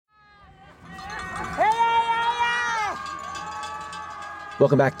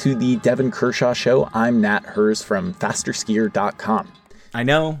Welcome back to the Devon Kershaw Show. I'm Nat Hers from fasterskier.com. I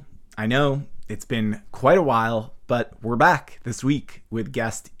know. It's been quite a while, but we're back this week with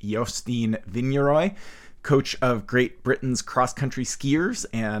guest Jostein Vinjerui, coach of Great Britain's cross-country skiers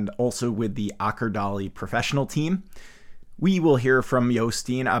and also with the Aker Daehlie professional team. We will hear from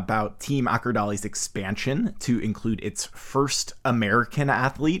Jostein about Team Aker Dahli's expansion to include its first American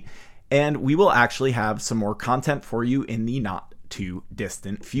athlete, and we will actually have some more content for you in the not too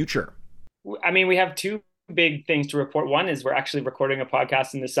distant future. I mean, we have two big things to report. One is we're actually recording a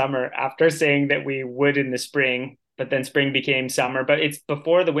podcast in the summer after saying that we would in the spring, but then spring became summer, but it's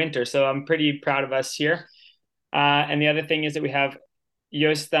before the winter. So I'm pretty proud of us here. And the other thing is that we have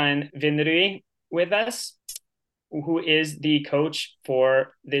Jostein Vinjerui with us, who is the coach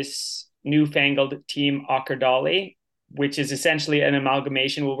for this newfangled Team Aker Daehlie, which is essentially an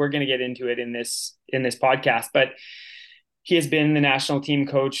amalgamation. Well, we're going to get into it in this podcast, but he has been the national team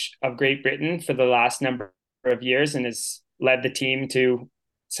coach of Great Britain for the last number of years and has led the team to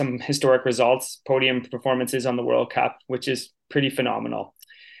some historic results, podium performances on the World Cup, which is pretty phenomenal.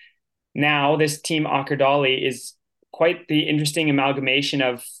 Now, this Team Aker Daehlie is quite the interesting amalgamation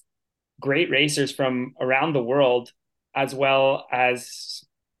of great racers from around the world, as well as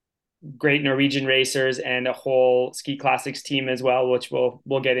great Norwegian racers and a whole ski classics team as well, which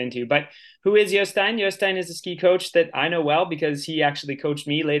we'll get into. But who is Jostein? Jostein is a ski coach that I know well because he actually coached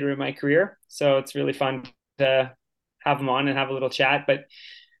me later in my career. So it's really fun to have him on and have a little chat. But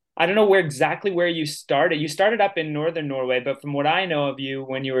I don't know exactly where you started. You started up in northern Norway, but from what I know of you,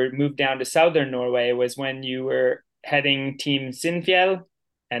 when you were moved down to southern Norway was when you were heading Team Sinfjell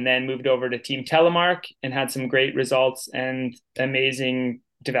and then moved over to Team Telemark and had some great results and amazing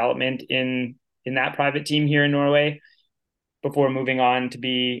development in that private team here in Norway before moving on to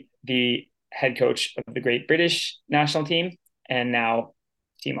be the head coach of the Great British national team and now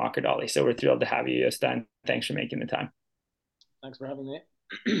Team Aker Daehlie. So we're thrilled to have you, Jostein. Thanks for making the time. Thanks for having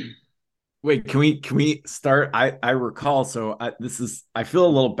me. Wait, can we start? I recall, so I feel a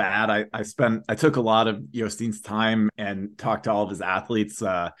little bad. I took a lot of Jostein's time and talked to all of his athletes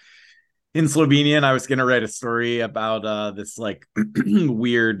in Slovenia, and I was going to write a story about this like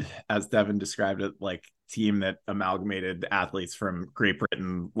weird, as Devon described it, like team that amalgamated athletes from Great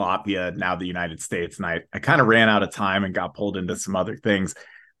Britain, Latvia, now the United States. And I kind of ran out of time and got pulled into some other things.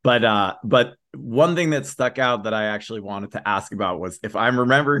 But one thing that stuck out that I actually wanted to ask about was, if I'm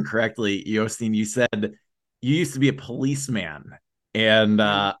remembering correctly, Jostein, you said you used to be a policeman. And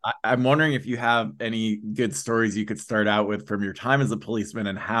I'm wondering if you have any good stories you could start out with from your time as a policeman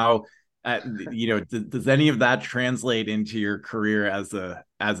and how does any of that translate into your career as a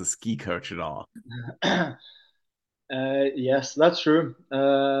ski coach at all? Yes, that's true.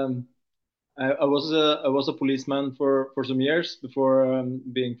 I was a policeman for some years before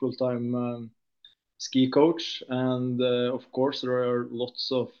being full-time ski coach, and of course there are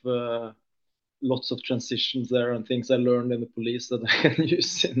lots of transitions there and things I learned in the police that I can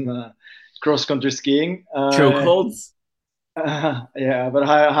use in cross-country skiing. Chokeholds. Yeah, but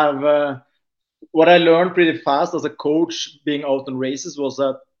I have what I learned pretty fast as a coach being out on races was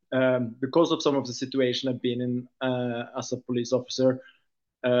that because of some of the situation I've been in as a police officer,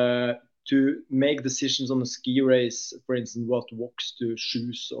 to make decisions on a ski race, for instance, what walks to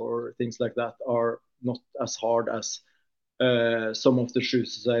shoes or things like that, are not as hard as some of the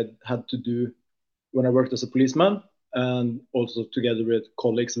choices I had to do when I worked as a policeman, and also together with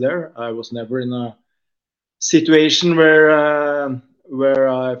colleagues there. I was never in a situation where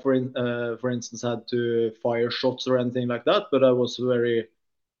I, for instance, had to fire shots or anything like that, but I was very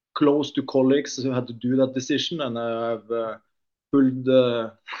close to colleagues who had to do that decision, and I've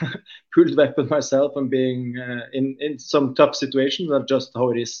pulled weapon myself and being in some tough situations. That's just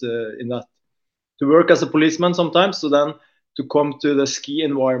how it is in that to work as a policeman sometimes. So then to come to the ski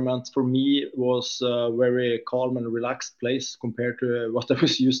environment for me was a very calm and relaxed place compared to what I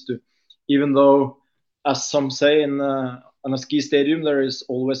was used to. Even though, as some say, in a ski stadium, there is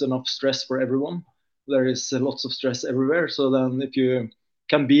always enough stress for everyone. There is lots of stress everywhere. So then if you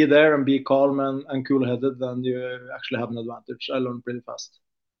can be there and be calm and cool-headed, then you actually have an advantage. I learned pretty fast.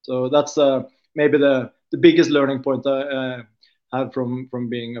 So that's maybe the biggest learning point I have from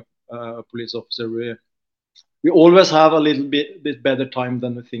being a police officer. We always have a little bit better time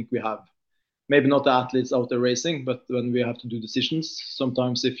than we think we have. Maybe not the athletes out there racing, but when we have to do decisions,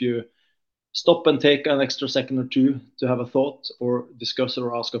 sometimes if you stop and take an extra second or two to have a thought or discuss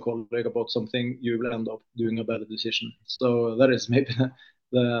or ask a colleague about something, you will end up doing a better decision. So that is maybe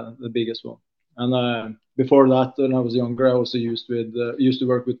the biggest one. And before that, when I was younger, I also used to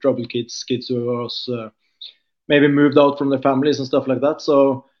work with troubled kids who was maybe moved out from their families and stuff like that.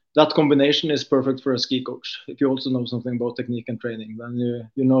 So that combination is perfect for a ski coach. If you also know something about technique and training, then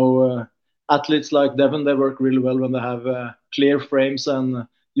you know athletes like Devon, they work really well when they have clear frames and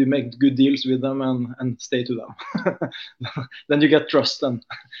you make good deals with them and stay to them. Then you get trust and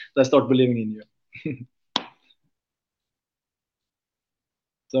they start believing in you.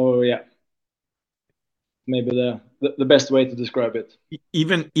 So yeah, maybe the best way to describe it.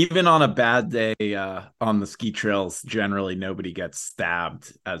 Even on a bad day on the ski trails, generally nobody gets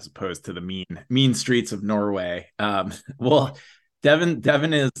stabbed, as opposed to the mean streets of Norway. Well,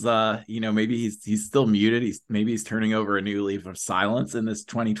 Devon is maybe he's still muted. He's turning over a new leaf of silence in this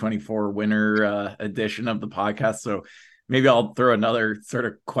 2024 winter edition of the podcast. So maybe I'll throw another sort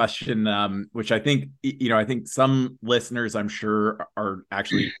of question, which I think some listeners, I'm sure, are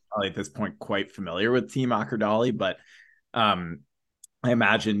actually probably at this point quite familiar with Team Aker Daehlie, but I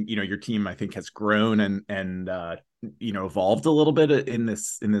imagine your team, I think, has grown and evolved a little bit in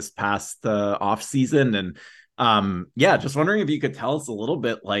this past off season. And just wondering if you could tell us a little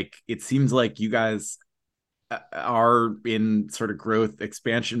bit. Like, it seems like you guys are in sort of growth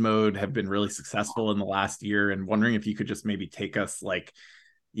expansion mode, have been really successful in the last year, and wondering if you could just maybe take us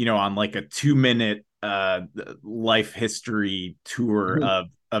on like a 2-minute life history tour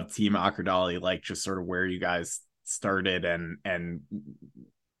of Team Aker Daehlie, like just sort of where you guys started and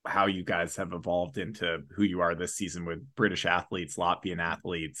how you guys have evolved into who you are this season with British athletes, Latvian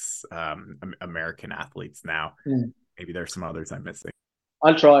athletes, American athletes now. Maybe there's some others I'm missing.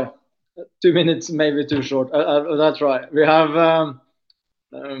 I'll try. 2 minutes maybe too short. I'll try. We have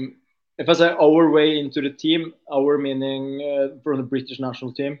if I say our way into the team, our meaning from the British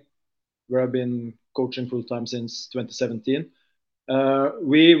national team, where I've been coaching full time since 2017.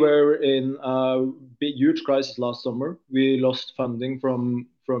 We were in a huge crisis last summer. We lost funding from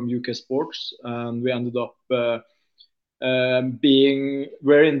UK Sports, and we ended up being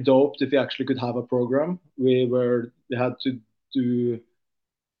very in doubt if we actually could have a program. We had to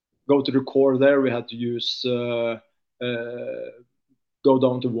go to the core there. We had to use go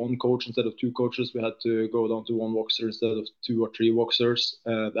down to one coach instead of two coaches. We had to go down to one boxer instead of 2 or 3 boxers.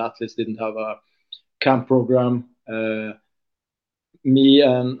 The athletes didn't have a camp program. Me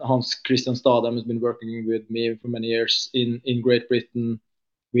and Hans Christian Stadheim has been working with me for many years in Great Britain.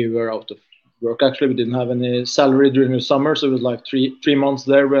 We were out of work. Actually, we didn't have any salary during the summer, so it was like three months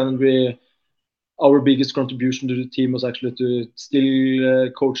there when our biggest contribution to the team was actually to still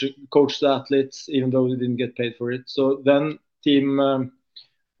coach the athletes, even though we didn't get paid for it. So then Team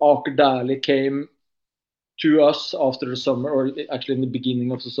Aker Daehlie came to us after the summer, or actually in the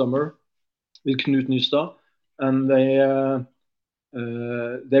beginning of the summer, with Knut Nystad, and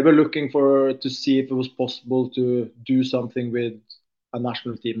they were looking to see if it was possible to do something with a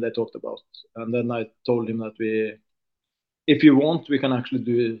national team they talked about. And then I told him that if you want, we can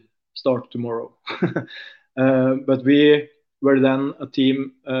actually start tomorrow. But we were then a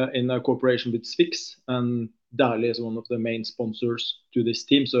team in a cooperation with Swix, and Daehlie is one of the main sponsors to this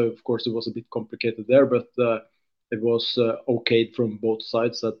team. So of course it was a bit complicated there, but it was okayed from both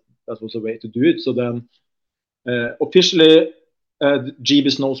sides that was a way to do it. So then officially GB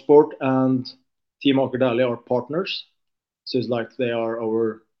Snowsport and Team Aker Daehlie are partners. So it's like they are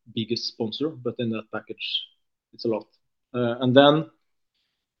our biggest sponsor, but in that package it's a lot. And then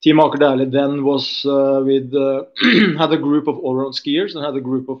Team Aker Daehlie then was had a group of all-round skiers and had a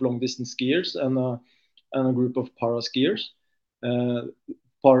group of long-distance skiers and a group of para skiers. The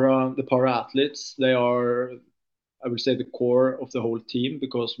para athletes, they are, I would say, the core of the whole team,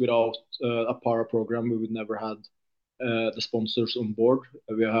 because without a para program, we would never had the sponsors on board.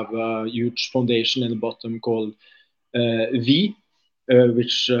 We have a huge foundation in the bottom called V,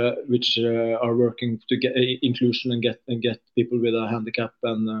 which are working to get inclusion and get people with a handicap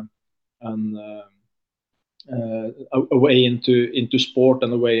and a way into sport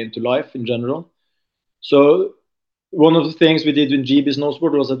and a way into life in general. So one of the things we did in GB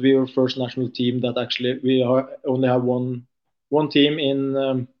Snowsport was that we were first national team that actually only have one team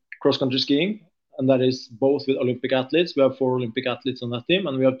in cross-country skiing, and that is both with Olympic athletes. We have 4 Olympic athletes on that team,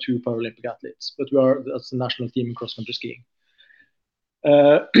 and we have 2 Paralympic athletes, but that's the national team in cross-country skiing.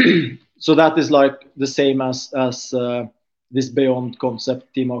 So that is like the same as this beyond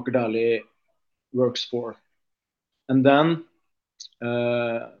concept Team Aker Daehlie works for. And then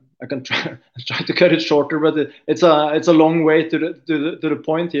I can try to cut it shorter, but it's a long way to the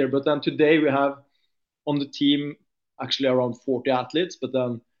point here. But then today we have on the team actually around 40 athletes. But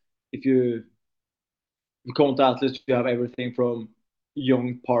then if you count athletes, you have everything from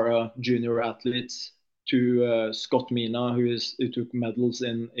young para junior athletes to Scott Mina, who took medals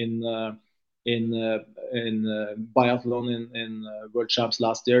in in biathlon in World Champs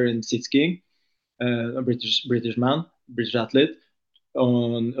last year in sit skiing, a British athlete.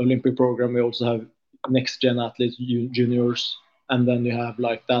 On Olympic program, we also have next gen athletes, juniors, and then you have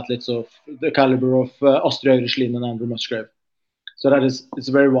like the athletes of the caliber of Astrid Øyreslien and Andrew Musgrave. So it's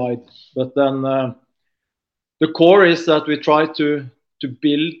very wide. But then the core is that we try to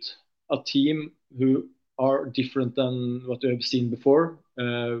build a team who are different than what we have seen before.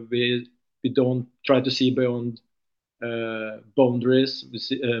 We don't try to see beyond boundaries,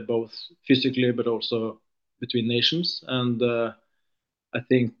 both physically but also between nations. And I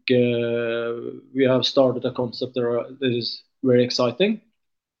think we have started a concept that is very exciting.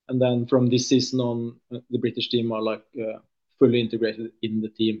 And then from this season on, the British team are like fully integrated in the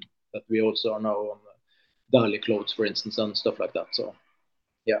team that we also are now on Daehlie clothes, for instance, and stuff like that. So,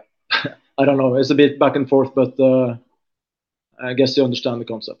 yeah, I don't know. It's a bit back and forth, but I guess you understand the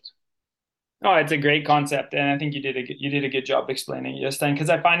concept. Oh, it's a great concept, and I think you did a good job explaining it, Jostein, because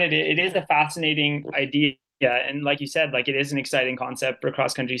I find it is a fascinating idea, and like you said, like it is an exciting concept for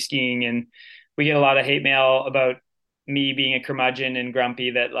cross country skiing, and we get a lot of hate mail about me being a curmudgeon and grumpy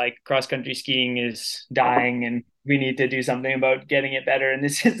that like cross country skiing is dying and we need to do something about getting it better, and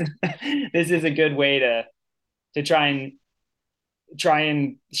this is this is a good way to try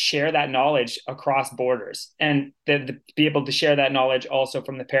and share that knowledge across borders, and to be able to share that knowledge also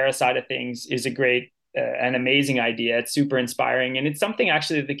from the para side of things is a great an amazing idea. It's super inspiring, and it's something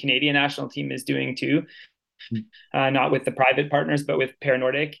actually the Canadian national team is doing too, not with the private partners but with Para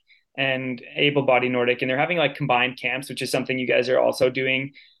Nordic and Able Body Nordic, and they're having like combined camps, which is something you guys are also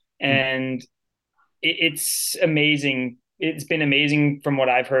doing. And it's amazing. It's been amazing from what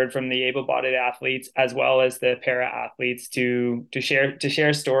I've heard from the able-bodied athletes as well as the para athletes to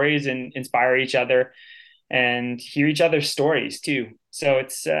share stories and inspire each other and hear each other's stories too. So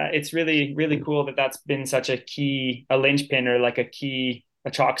it's really, really cool that that's been such a linchpin or like a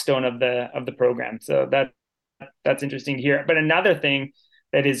chalkstone of the program. So that's interesting to hear. But another thing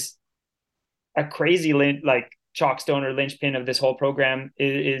that is a crazy like chalkstone or linchpin of this whole program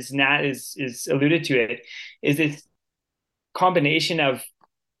is Nat is alluded to it, is this combination of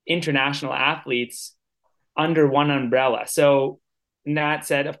international athletes under one umbrella. So Nat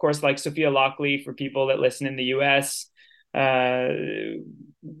said, of course, like Sophia Laukli, for people that listen in the US, a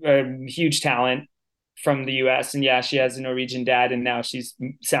huge talent from the US. And yeah, she has a Norwegian dad, and now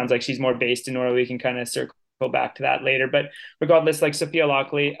sounds like she's more based in Norway. We can kind of circle back to that later. But regardless, like Sophia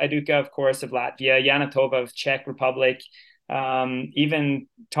Laukli, Aduka, of course, of Latvia, Yana Tova of Czech Republic, even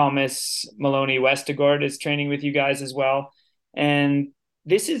Thomas Maloney Westergaard is training with you guys as well. And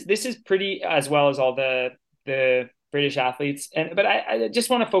this is pretty, as well as all the British athletes. But I just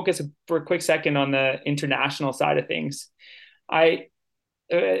want to focus for a quick second on the international side of things. Westergaard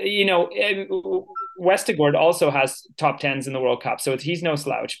also has top tens in the World Cup, so he's no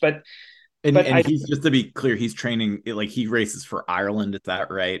slouch. But he's, just to be clear, he's training, like he races for Ireland. Is that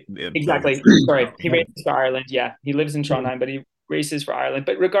right? Exactly. Sorry, he races for Ireland. Yeah, he lives in Trondheim, but he races for Ireland.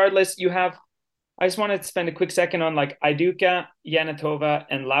 But regardless, I just want to spend a quick second on like Aiduka, Yanatova,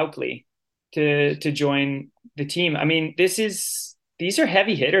 and Laukli to join the team. I mean, these are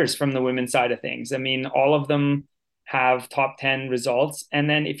heavy hitters from the women's side of things. I mean, all of them have top 10 results. And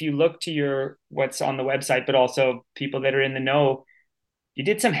then if you look to what's on the website, but also people that are in the know, you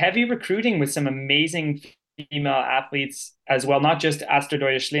did some heavy recruiting with some amazing female athletes as well, not just Astrid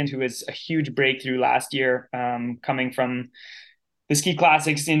Øyreslien, who was a huge breakthrough last year, coming from the ski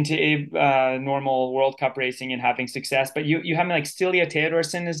classics into normal World Cup racing and having success. But you have like Silja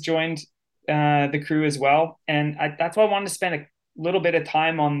Theodorsen has joined the crew as well. And that's why I wanted to spend a little bit of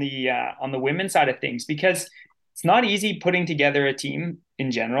time on the women's side of things, because it's not easy putting together a team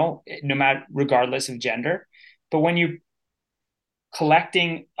in general, regardless of gender. But when you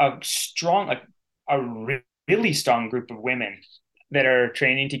collecting a really strong group of women that are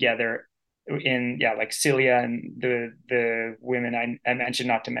training together like Celia and the women I mentioned,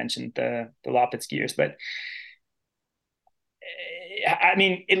 not to mention the Loppet skiers, but I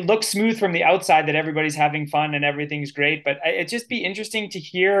mean, it looks smooth from the outside that everybody's having fun and everything's great, but it'd just be interesting to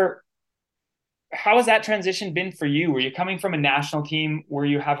hear, how has that transition been for you? Where you're coming from a national team where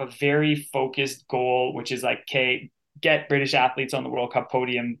you have a very focused goal, which is like, okay, get British athletes on the World Cup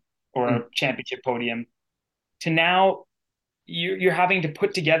podium or championship podium, to now you're having to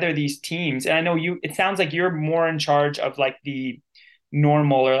put together these teams. And I know it sounds like you're more in charge of like the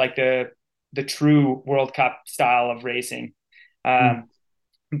normal or like the true World Cup style of racing.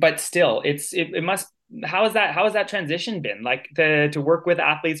 But still, it must how has that transition been like to work with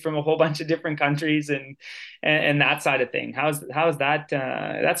athletes from a whole bunch of different countries and that side of thing? How's that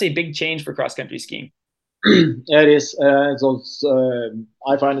that's a big change for cross country skiing. Yeah, it is. It's also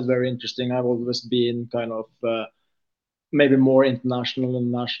I find it very interesting. I've always been kind of maybe more international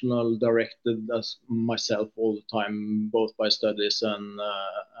and national directed as myself all the time, both by studies and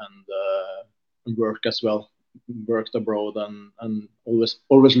work as well. Worked abroad and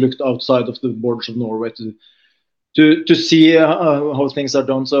always looked outside of the borders of Norway to see how things are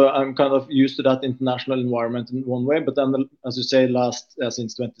done. So I'm kind of used to that international environment in one way. But then, as you say,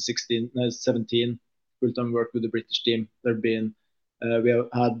 since 2016, 17, full-time work with the British team. There've been we have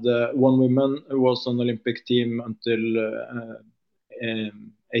had one woman who was on the Olympic team until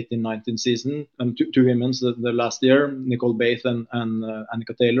 18-19 season, and two women the last year, Nicole Baith and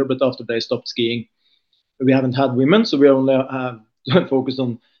Annika Taylor. But after they stopped skiing, we haven't had women, so we only have focused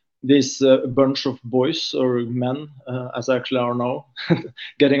on this bunch of boys or men, as I actually are now,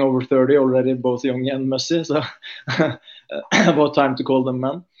 getting over 30 already, both young and messy. So about time to call them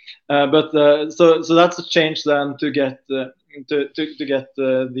men. So that's a change then to get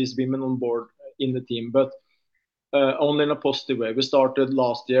these women on board in the team, but only in a positive way. We started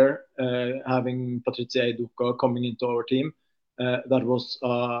last year having Patricia Eiduka coming into our team. That was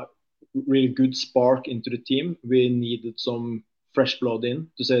a really good spark into the team. We needed some fresh blood in,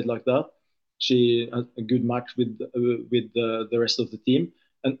 to say it like that. She had a good match with the rest of the team.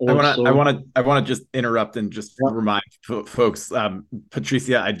 And also, I want to just interrupt and just remind folks.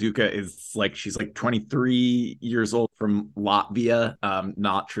 Patricia Eiduka is she's 23 years old from Latvia,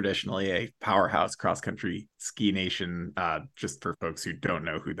 not traditionally a powerhouse cross country ski nation. Just for folks who don't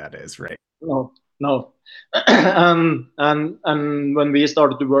know who that is, right? No. And when we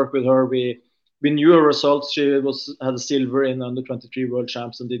started to work with her, we knew her results. She had a silver in under 23 world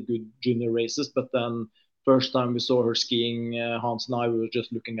champs and did good junior races, but then first time we saw her skiing, Hans and I, we were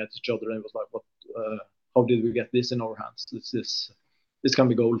just looking at each other and it was like, what? How did we get this in our hands? This can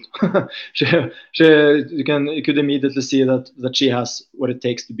be gold. You could immediately see that she has what it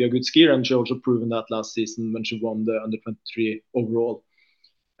takes to be a good skier, and she also proven that last season when she won the under 23 overall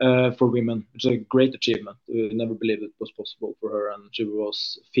for women, which is a great achievement. We never believed it was possible for her, and she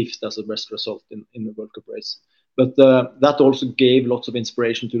was fifth as a best result in the World Cup race. But that also gave lots of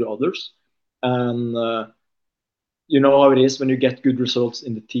inspiration to the others. And you know how it is when you get good results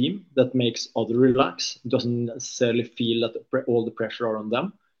in the team, that makes others relax. It doesn't necessarily feel that all the pressure are on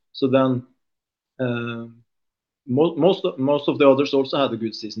them. So then most of the others also had a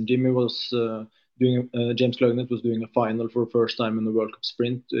good season. Jimmy was James Clognet was doing a final for the first time in the World Cup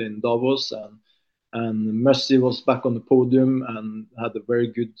sprint in Davos, and Mussy was back on the podium and had a very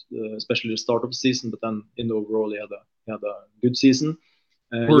good, especially the start of the season. But then in the overall, he had a good season.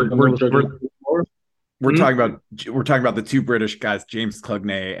 We're talking about the two British guys, James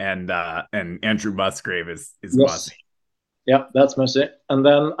Clugney and Andrew Musgrave is yes. Mussy. Yeah, that's Mussy. And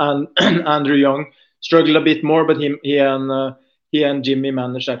then Andrew Young struggled a bit more, but he and Jimmy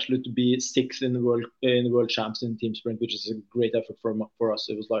managed actually to be sixth in the world champs in team sprint, which is a great effort for us.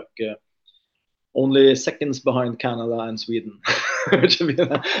 It was like only seconds behind Canada and Sweden, which would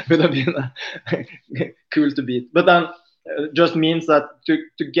have been cool to beat. But then just means that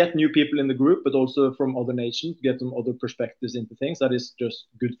to get new people in the group, but also from other nations, get some other perspectives into things, that is just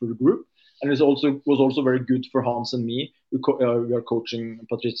good for the group. And it was also very good for Hans and me, we are coaching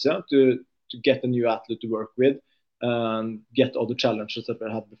Patricia, to get a new athlete to work with and get other challenges that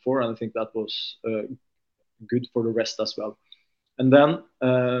we had before. And I think that was good for the rest as well. And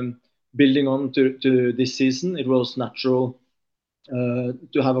then building on to this season, it was natural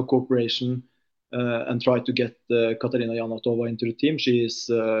to have a cooperation and try to get Katarina Janatova into the team. She is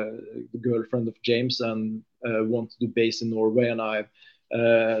the girlfriend of James and wanted to base in Norway. And I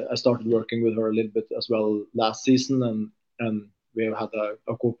started working with her a little bit as well last season, and we have had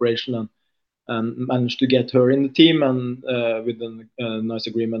a cooperation and managed to get her in the team, and with a nice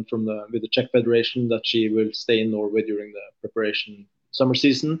agreement with the Czech Federation that she will stay in Norway during the preparation summer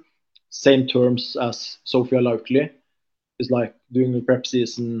season. Same terms as Sophia Laukli. It's like doing the prep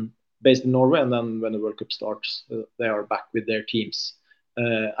season based in Norway, and then when the World Cup starts, they are back with their teams.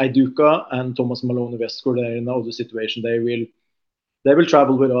 Eiduka and Thomas Malone Westgård, they're in another situation. They will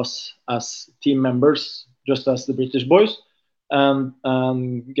travel with us as team members, just as the British boys, and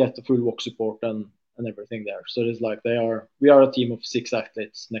get the full WOC support and everything there. So it's like we are a team of 6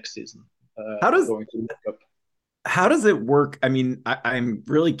 athletes next season. Going to the World Cup. How does it work? I mean, I'm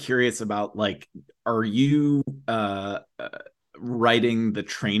really curious about, are you writing the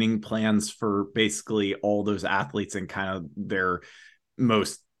training plans for basically all those athletes and kind of their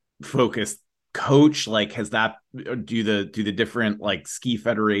most focused coach? Like, has that do the different like ski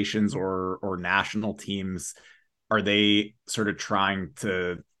federations or national teams, are they sort of trying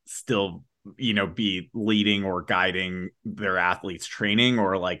to still, you know, be leading or guiding their athletes training?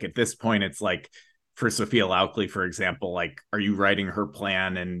 Or like at this point it's like for Sophia Laukli, for example, like, are you writing her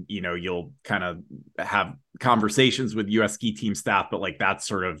plan and, you know, you'll kind of have conversations with US ski team staff, but like that's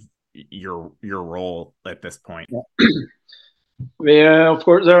sort of your role at this point? Of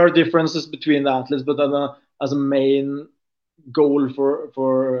course, there are differences between the athletes, but as a main goal for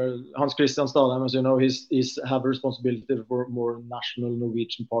Hans Christian Stadheim, as you know, he's have a responsibility for more national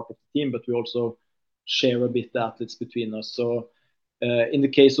Norwegian part of the team, but we also share a bit the athletes between us. So in the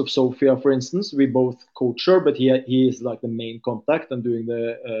case of Sophia, for instance, we both coach her, but he is like the main contact and doing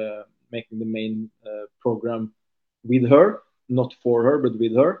the making the main program with her, not for her, but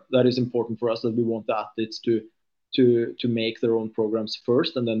with her. That is important for us, that we want the athletes to make their own programs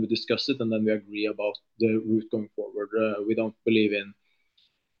first, and then we discuss it, and then we agree about the route going forward. We don't believe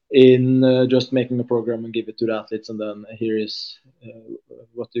in just making a program and give it to the athletes, and then here is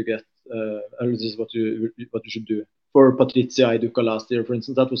what you get, or this is what you should do. For Patricia Aiduka last year, for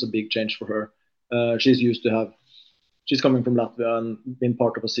instance, that was a big change for her. She's coming from Latvia and been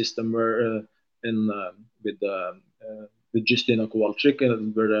part of a system where with Justina Kowalczyk,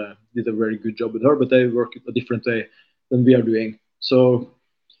 where did a very good job with her, but they work a different way than we are doing. So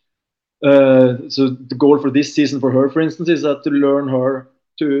the goal for this season for her, for instance, is that to learn her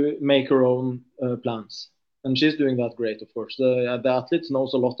to make her own plans. And she's doing that great, of course. The athletes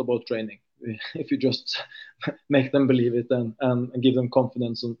knows a lot about training. If you just make them believe it and give them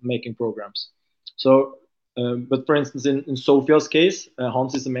confidence on making programs. So, but for instance, in Sophia's case,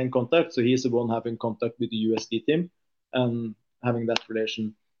 Hans is the main contact. So he's the one having contact with the USD team and having that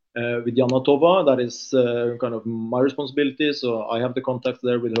relation. With Jana Tova, that is kind of my responsibility. So I have the contact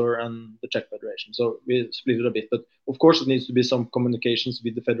there with her and the Czech Federation. So we split it a bit. But of course, it needs to be some communications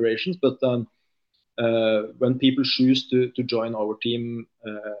with the federations. But when people choose to join our team,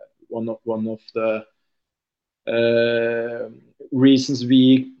 one of the reasons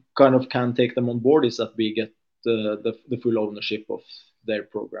we kind of can take them on board is that we get the full ownership of their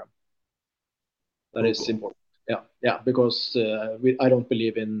program. That is important. Yeah, because I don't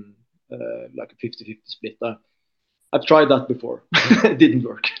believe in like a 50-50 split. I've tried that before. It didn't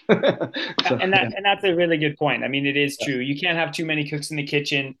work. And that's a really good point. I mean, it is true. You can't have too many cooks in the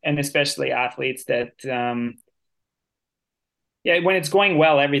kitchen, and especially athletes that when it's going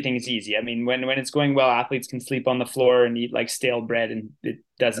well, everything is easy. I mean, when it's going well, athletes can sleep on the floor and eat like stale bread and it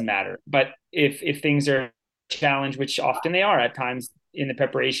doesn't matter. But if things are a challenge, which often they are at times in the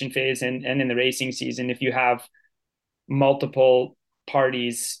preparation phase and in the racing season, if you have multiple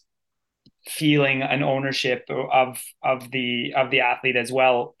parties feeling an ownership of the athlete as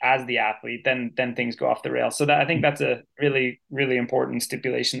well as the athlete, then things go off the rails. So I think that's a really, really important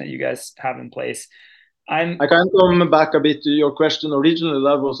stipulation that you guys have in place. I can come back a bit to your question. Originally,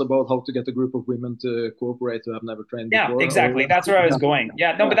 that was about how to get a group of women to cooperate who have never trained before. Yeah, exactly. That's where I was going.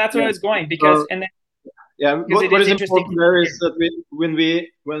 Yeah, no, but that's where I was going because what is important there is that when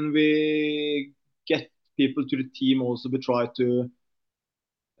we get people to the team, also we try to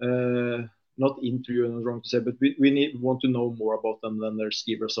not interview, and wrong to say, but we want to know more about them than their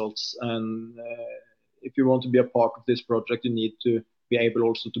ski results. And if you want to be a part of this project, you need to be able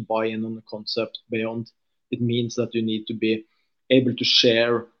also to buy in on the concept beyond. It means that you need to be able to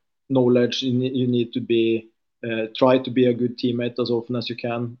share knowledge. You need to be try to be a good teammate as often as you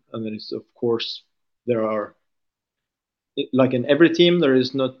can. And then it's, of course, there are, like in every team, there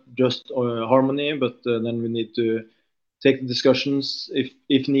is not just harmony, but then we need to take the discussions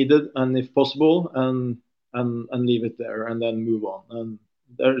if needed and if possible, and leave it there and then move on. And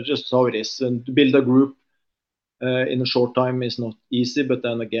that's just how it is. And to build a group in a short time is not easy, but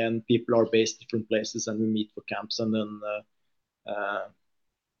then again, people are based different places and we meet for camps, and then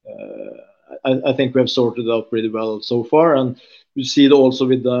I think we have sorted it out pretty well so far. And you see it also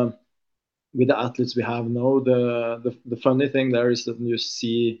with the athletes we have now. The funny thing there is that you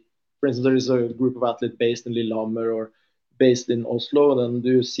see, for instance, there is a group of athletes based in Lillehammer or based in Oslo, and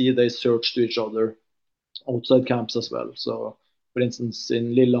you see they search to each other outside camps as well. So, for instance,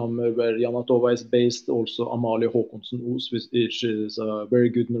 in Lillehammer, where Jana Tova is based, also Amalie Håkonsen-Os, which is a very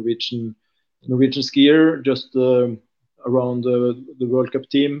good Norwegian skier, just around the World Cup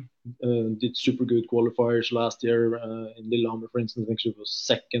team. Did super good qualifiers last year in Lillehammer, for instance. I think she was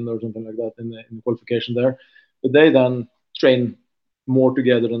second or something like that in the qualification there. But they then train more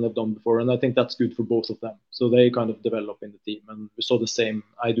together than they've done before, and I think that's good for both of them. So they kind of develop in the team, and we saw the same.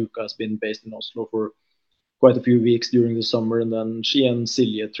 Aiduka has been based in Oslo for quite a few weeks during the summer, and then she and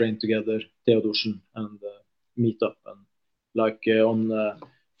Silje trained together Theodorsen and meet up. And like on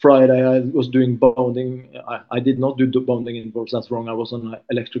Friday, I was doing bounding. I did not do bounding intervals. That's wrong. I was on an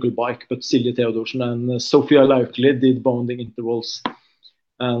electrical bike. But Silje Theodorsen and Sophia Laukli did bounding intervals,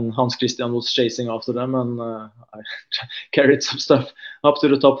 and Hans Christian was chasing after them, and I carried some stuff up to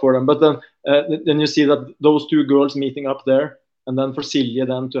the top for them. But then you see that those two girls meeting up there, and then for Silje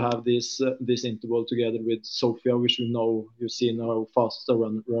then to have this interval together with Sophia, which you've seen how fast a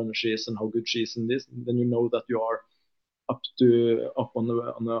runner she is and how good she is in this, and then you know that you are up on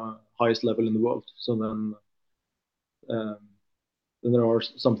the highest level in the world. So then there are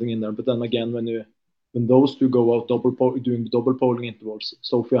something in there. But then again, when those two go out doing double poling intervals,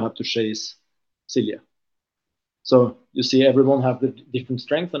 Sophia have to chase Silje. So you see everyone have the different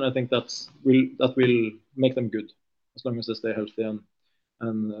strength, and I think that will make them good as long as they stay healthy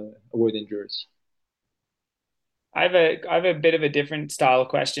and avoid injuries. I have a bit of a different style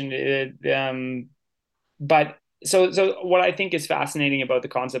question, but so what I think is fascinating about the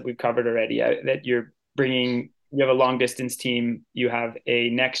concept we've covered already, that you have a long distance team, you have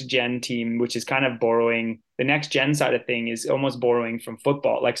a next gen team, which is kind of borrowing the next gen side of thing is almost borrowing from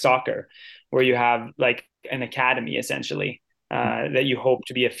football, like soccer, where you have like an academy essentially that you hope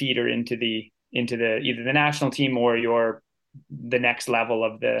to be a feeder into either the national team or the next level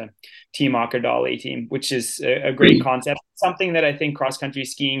of the Team Aker Daehlie team, which is a great concept. Something that I think cross country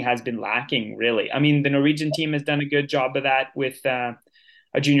skiing has been lacking, really. I mean, the Norwegian team has done a good job of that with a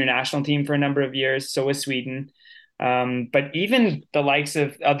junior national team for a number of years. So has Sweden. But even the likes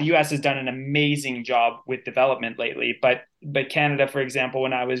of the US has done an amazing job with development lately. But Canada, for example,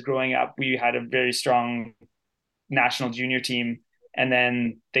 when I was growing up, we had a very strong national junior team, and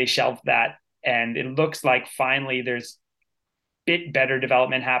then they shelved that. And it looks like finally there's bit better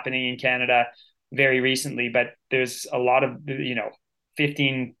development happening in Canada very recently, but there's a lot of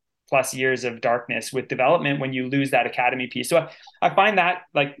 15 plus years of darkness with development when you lose that academy piece. So I find that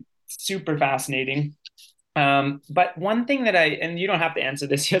like super fascinating. But one thing that and you don't have to answer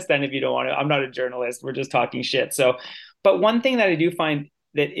this just then if you don't want to, I'm not a journalist, we're just talking shit. But one thing that I do find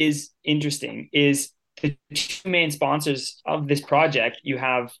that is interesting is the two main sponsors of this project. You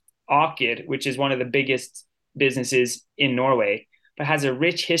have Aker, which is one of the biggest businesses in Norway, but has a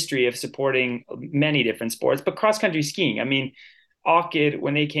rich history of supporting many different sports, but cross-country skiing. I mean, Aker,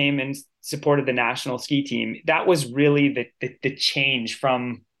 when they came and supported the national ski team, that was really the change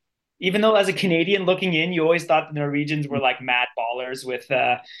from, even though as a Canadian looking in, you always thought the Norwegians were like mad ballers with,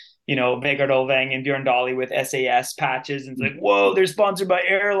 Vegard Olveng and Bjørn Daehlie with SAS patches. And it's like, whoa, they're sponsored by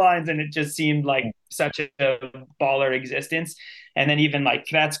airlines. And it just seemed like such a baller existence. And then even like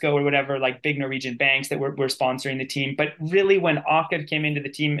Kvetsko or whatever, like big Norwegian banks that were sponsoring the team. But really when Aker came into the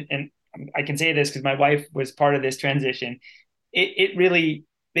team, and I can say this because my wife was part of this transition, it really,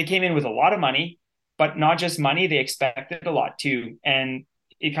 they came in with a lot of money, but not just money, they expected a lot too. And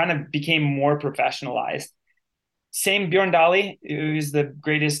it kind of became more professionalized. Same Bjørn Daehlie, who's the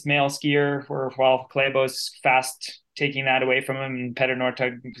greatest male skier, while Klæbo's fast taking that away from him, and Petter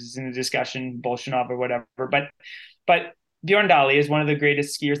Northug is in the discussion, Bolsjunov or whatever. But Bjørn Daehlie is one of the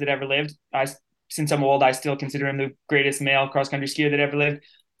greatest skiers that ever lived. Since I'm old, I still consider him the greatest male cross-country skier that ever lived.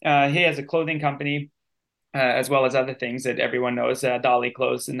 He has a clothing company, as well as other things that everyone knows, Daehlie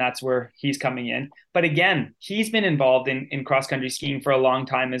Clothes, and that's where he's coming in. But again, he's been involved in cross-country skiing for a long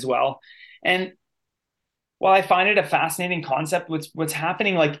time as well. And while I find it a fascinating concept, what's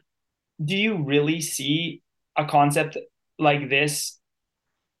happening, like, do you really see a concept like this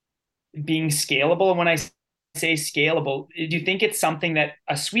being scalable? And when I say scalable, do you think it's something that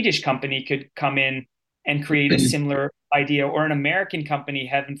a Swedish company could come in and create a similar idea, or an American company,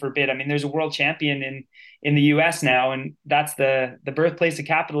 heaven forbid? I mean, there's a world champion in the US now, and that's the birthplace of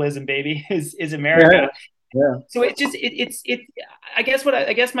capitalism, baby, is America. Yeah. So I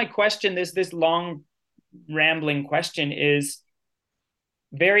guess my question, this long rambling question, is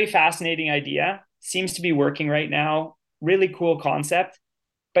very fascinating idea, seems to be working right now, really cool concept.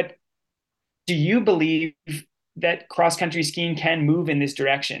 But do you believe that cross-country skiing can move in this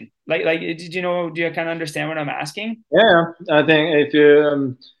direction? Like, do you kind of understand what I'm asking? Yeah, I think if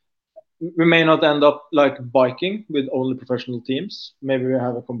you we may not end up like biking with only professional teams. Maybe we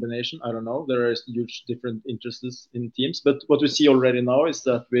have a combination. I don't know. There is huge different interests in teams, but what we see already now is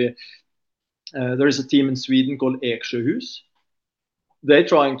that there is a team in Sweden called Eksjöhus. They're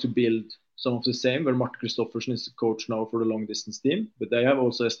trying to build some of the same, where Marte Kristoffersen is the coach now for the long distance team, but they have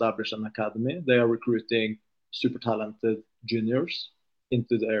also established an academy. They are recruiting super talented juniors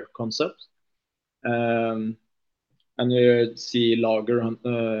into their concept. And you see Lager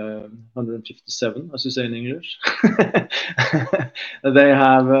 157, as you say in English. They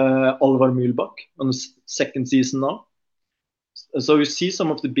have Alvar Mühlbach on the second season now. So you see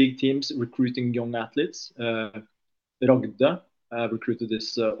some of the big teams recruiting young athletes. Ragde recruited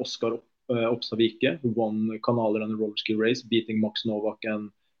this Oscar Oppstavike, who won Kanaler and the roller ski race, beating Max Novak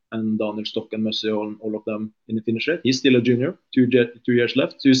and Daniel Stock and Musse, all of them in the finish rate. He's still a junior, 2 years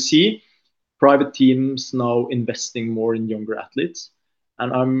left. So you see private teams now investing more in younger athletes.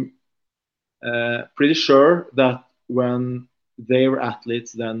 And I'm pretty sure that when their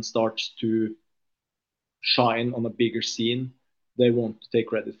athletes then starts to shine on a bigger scene, they want to take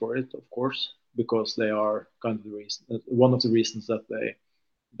credit for it, of course, because they are kind of the reason, one of the reasons that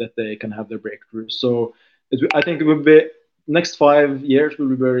they can have their breakthrough. So I think it will be next 5 years will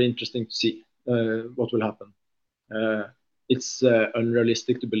be very interesting to see what will happen. It's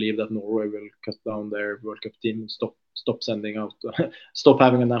unrealistic to believe that Norway will cut down their World Cup team and stop sending out, stop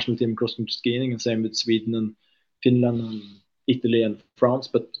having a national team cross country skiing, and same with Sweden and Finland and Italy and France.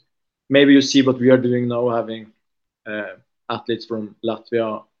 But maybe you see what we are doing now, having athletes from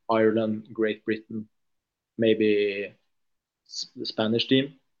Latvia, Ireland, Great Britain, maybe the Spanish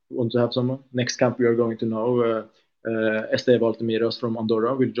team want to have someone. Next camp we are going to know, Esteve Altemiras from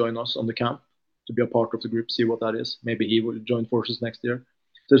Andorra will join us on the camp to be a part of the group, see what that is. Maybe he will join forces next year.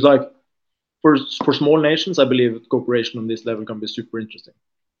 There's like, for small nations, I believe cooperation on this level can be super interesting.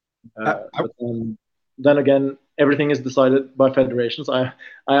 But then again, everything is decided by federations. I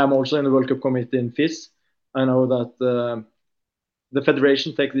am also in the World Cup committee in FIS. I know that the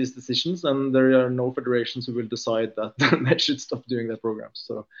federation take these decisions, and there are no federations who will decide that they should stop doing their programs.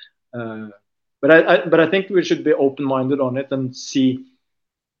 So, but I think we should be open-minded on it and see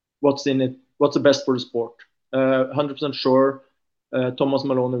what's in it, what's the best for the sport. 100% sure Thomas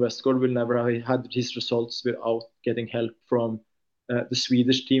Maloney Westgård will never have had his results without getting help from the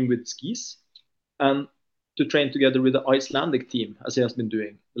Swedish team with skis, and to train together with the Icelandic team, as he has been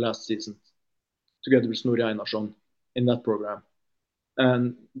doing the last season, together with Snorri Einarsson in that program.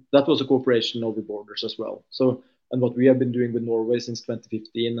 And that was a cooperation over borders as well. So, and what we have been doing with Norway since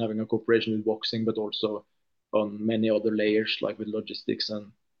 2015, having a cooperation with boxing, but also on many other layers, like with logistics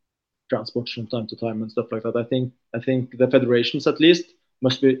and transport from time to time and stuff like that. I think the federations at least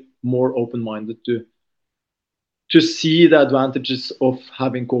must be more open-minded to see the advantages of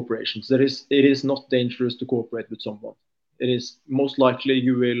having cooperations. It is not dangerous to cooperate with someone. It is most likely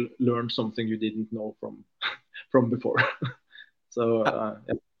you will learn something you didn't know from before. So yeah.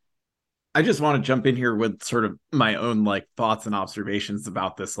 I just want to jump in here with sort of my own like thoughts and observations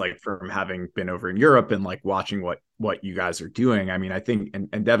about this, like from having been over in Europe and like watching what you guys are doing. I mean, I think,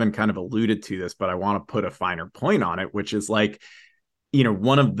 and Devon kind of alluded to this, but I want to put a finer point on it, which is like, you know,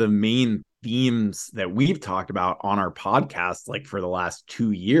 one of the main themes that we've talked about on our podcast, like for the last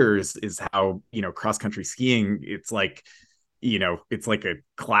 2 years, is how, you know, cross-country skiing, it's like, you know, it's like a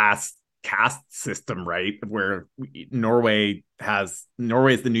caste system, right? Where Norway is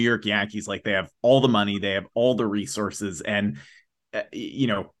the New York Yankees. Like they have all the money, they have all the resources, and you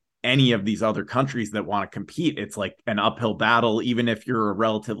know, any of these other countries that want to compete, it's like an uphill battle, even if you're a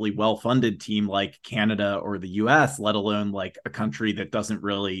relatively well-funded team like Canada or the US, let alone like a country that doesn't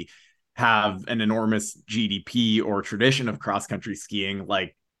really have an enormous GDP or tradition of cross-country skiing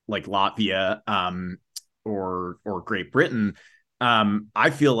like Latvia or Great Britain.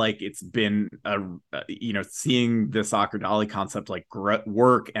 I feel like it's been you know, seeing this Aker Daehlie concept like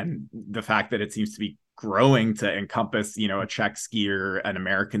work, and the fact that it seems to be growing to encompass, you know, a Czech skier, an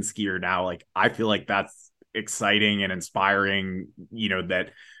American skier now, like I feel like that's exciting and inspiring, you know,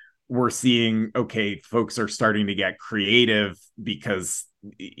 that we're seeing, okay, folks are starting to get creative, because,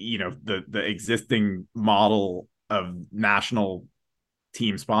 you know, the existing model of national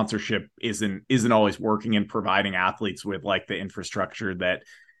team sponsorship isn't always working in providing athletes with like the infrastructure that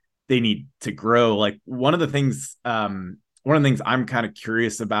they need to grow. Like one of the things I'm kind of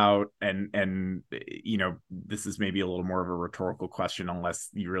curious about, and you know, this is maybe a little more of a rhetorical question unless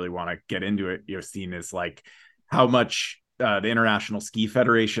you really want to get into it, Jostein, is like how much the International Ski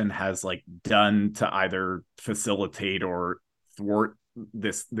Federation has like done to either facilitate or thwart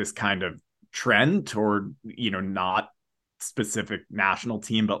this kind of trend toward, you know, not specific national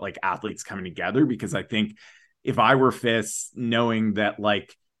team, but like athletes coming together. Because I think if I were FIS, knowing that,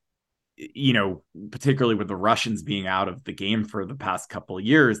 like, you know, particularly with the Russians being out of the game for the past couple of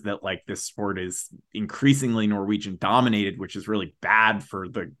years, that like this sport is increasingly Norwegian dominated, which is really bad for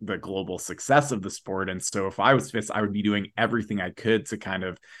the global success of the sport. And so if I was FIS, I would be doing everything I could to kind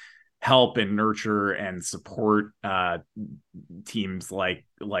of help and nurture and support teams like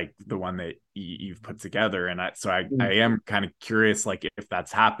the one that you've put together. And I am kind of curious, like, if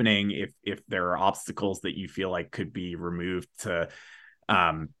that's happening, if there are obstacles that you feel like could be removed to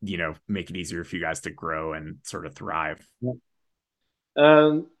make it easier for you guys to grow and sort of thrive.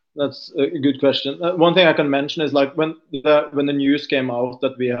 That's a good question. One thing I can mention is, like, when the news came out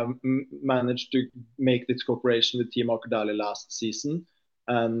that we have managed to make this cooperation with Team Aker Daehlie last season,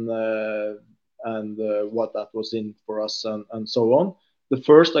 and what that was in for us, and so on. The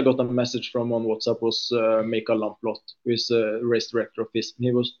first I got a message from on WhatsApp was Mikael Lamplot, who is a race director of FIS, and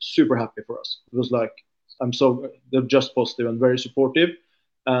he was super happy for us. It was like, they're just positive and very supportive,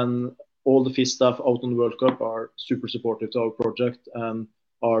 and all the FIS staff out on the World Cup are super supportive to our project and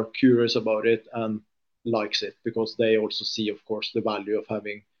are curious about it and likes it, because they also see, of course, the value of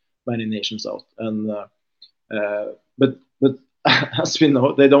having many nations out. And but as we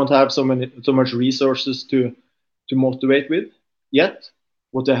know, they don't have so much resources to motivate with yet.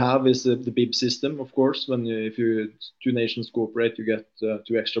 What they have is the bib system, of course. If two nations cooperate, you get 2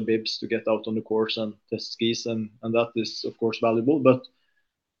 extra bibs to get out on the course and test skis, and that is, of course, valuable. But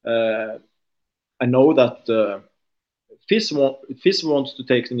I know that FIS wants to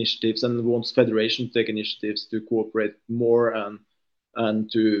take initiatives and wants federation to take initiatives to cooperate more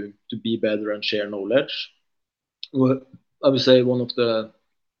and to be better and share knowledge. Well, I would say one of the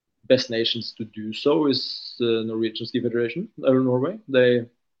best nations to do so is the Norwegian Ski Federation, Norway. They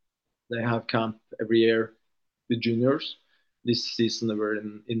have camp every year with juniors. This season they were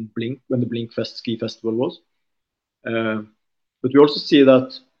in Blink, when the Blink Ski Festival was. But we also see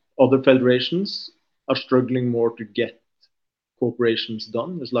that other federations are struggling more to get cooperations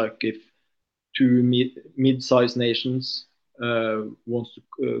done. It's like, if two mid-sized nations wants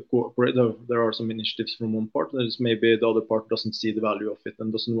to cooperate, there are some initiatives from one part. There's maybe the other part doesn't see the value of it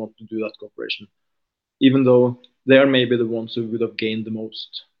and doesn't want to do that cooperation, even though they are maybe the ones who would have gained the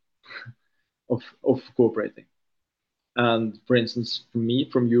most of cooperating. And for instance, for me,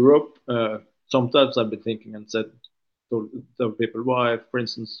 from Europe, sometimes I've been thinking and said to people, why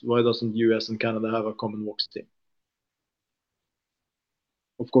doesn't US and Canada have a common walks team?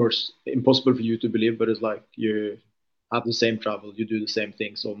 Of course, impossible for you to believe, but it's like, you have the same travel, you do the same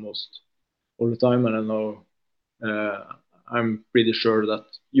things almost all the time, and I know I'm pretty sure that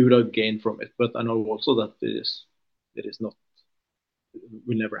you would have gained from it. But I know also that it is not,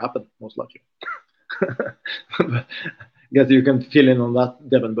 will never happen, most likely. Guess you can fill in on that,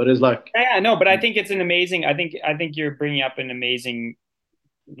 Devon. But it's like, yeah, no, but I think it's an amazing. I think you're bringing up an amazing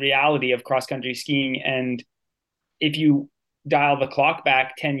reality of cross country skiing, and if you dial the clock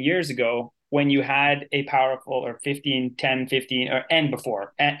back 10 years ago, when you had a powerful, or 15, 10, 15, and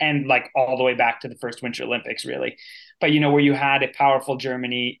before, and like all the way back to the first Winter Olympics, really. But, where you had a powerful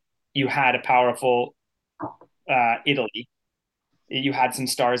Germany, you had a powerful Italy, you had some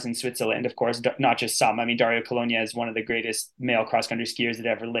stars in Switzerland, of course, not just some. I mean, Dario Colonia is one of the greatest male cross-country skiers that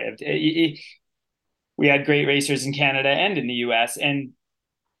ever lived. We had great racers in Canada and in the US. And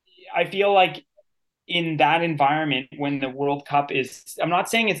I feel like in that environment, when the World Cup is, I'm not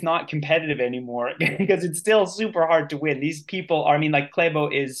saying it's not competitive anymore, because it's still super hard to win. These people are, I mean, like,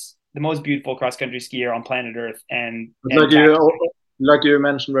 Klæbo is the most beautiful cross-country skier on planet Earth. And like you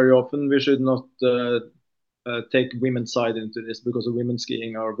mentioned very often, we should not take women's side into this, because the women's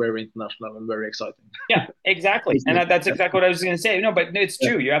skiing are very international and very exciting. Yeah, exactly. And that's exactly what I was going to say. No, but it's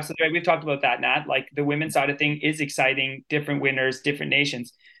true. You're absolutely right. We've talked about that, Nat. Like, the women's side of thing is exciting, different winners, different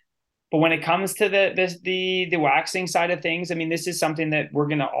nations. But when it comes to the waxing side of things, I mean, this is something that we're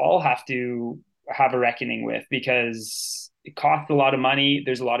going to all have to have a reckoning with, because it costs a lot of money.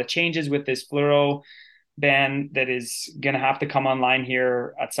 There's a lot of changes with this fluoro ban that is going to have to come online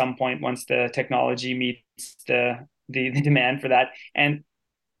here at some point once the technology meets the demand for that. And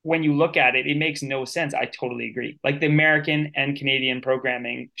when you look at it, it makes no sense. I totally agree. Like, the American and Canadian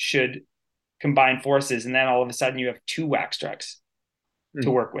programming should combine forces, and then all of a sudden you have 2 wax trucks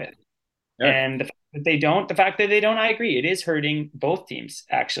to work with. Yeah. And the fact that they don't, I agree. It is hurting both teams,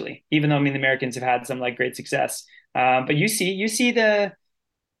 actually, even though, I mean, the Americans have had some like great success. But you see that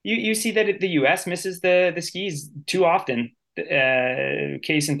the US misses the skis too often.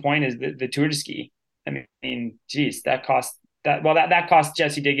 Case in point is the Tour de Ski. I mean, geez, that cost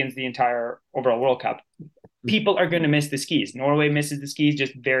Jesse Diggins the entire overall World Cup. People are going to miss the skis. Norway misses the skis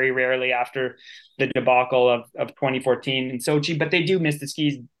just very rarely after the debacle of 2014 in Sochi, but they do miss the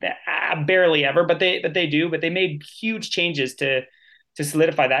skis barely ever, but they do. But they made huge changes to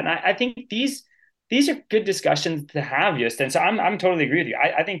solidify that. And I think these these are good discussions to have, Jostein. So I'm totally agree with you.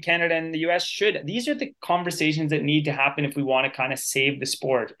 I think Canada and the US should. These are the conversations that need to happen if we want to kind of save the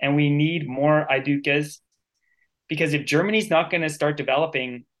sport. And we need more Aidukas, because if Germany's not going to start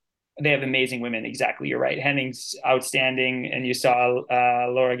developing, they have amazing women. Exactly. You're right. Henning's outstanding. And you saw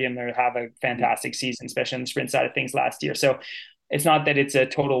Laura Gimler have a fantastic season, especially on the sprint side of things last year. So it's not that it's a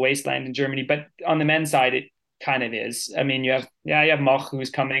total wasteland in Germany, but on the men's side, it kind of is. I mean, you have Moch, who's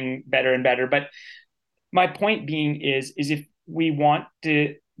coming better and better. But my point being is if we want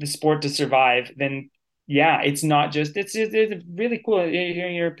the sport to survive, then yeah, it's not just, it's really cool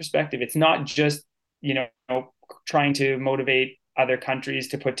hearing your perspective. It's not just, trying to motivate other countries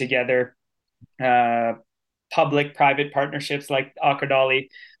to put together public-private partnerships like Aker Daehlie,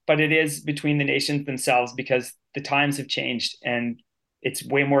 but it is between the nations themselves, because the times have changed and it's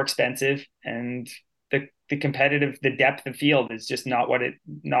way more expensive, and the depth of field is just not what it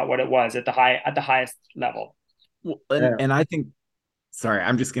was at the highest level. Well, and I think, sorry,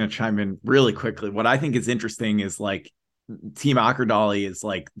 I'm just going to chime in really quickly. What I think is interesting is like Team Aker Daehlie is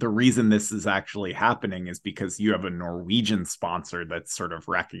like, the reason this is actually happening is because you have a Norwegian sponsor that's sort of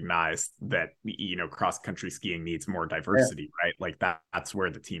recognized that, cross country skiing needs more diversity, right? Like that's where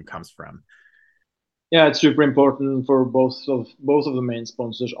the team comes from. Yeah, it's super important for both of the main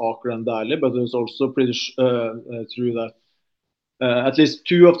sponsors, Aker and Daehlie, but there's also pretty through that at least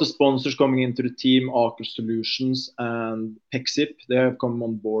two of the sponsors coming into the team, Aker Solutions and Pexip, they have come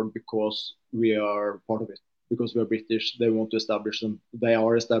on board because we are part of it. Because we are British, they want to establish them. They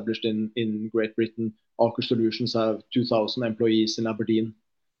are established in Great Britain. Aker Solutions have 2,000 employees in Aberdeen,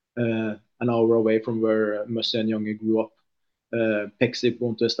 an hour away from where Mussy and Younge grew up. Pexip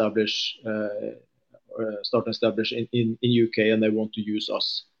want to establish in UK, and they want to use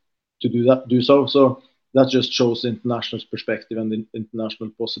us to do so. So that just shows the international perspective and the international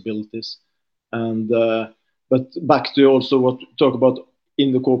possibilities. And but back to also what talk about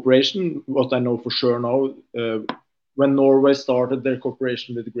in the cooperation, what I know for sure now, when Norway started their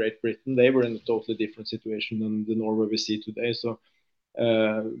cooperation with Great Britain, they were in a totally different situation than the Norway we see today. So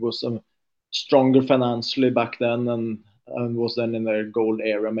it was stronger financially back then, and was then in their gold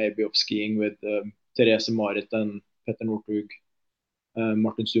era maybe of skiing with Therese Marit and Petter Northug,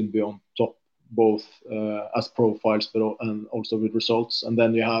 Martin Sundby on top, both as profiles and also with results. And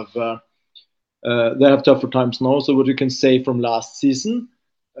then you have they have tougher times now. So what you can say from last season,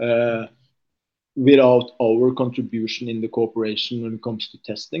 without our contribution in the cooperation when it comes to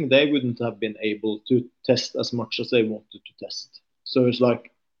testing, they wouldn't have been able to test as much as they wanted to test. So it's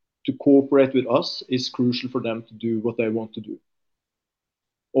like, to cooperate with us is crucial for them to do what they want to do.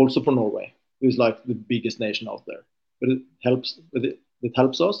 Also for Norway, who's like the biggest nation out there. But it helps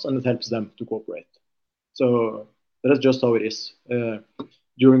us and it helps them to cooperate. So that's just how it is.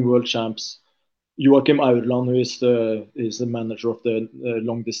 During World Champs, Joachim Aurland, who is the manager of the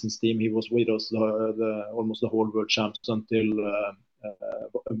long distance team, he was with us almost the whole World Champs until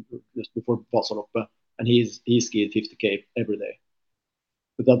just before Vasaloppet, and he skied 50k every day.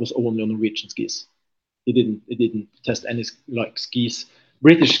 But that was only on Norwegian skis. He didn't test any like skis,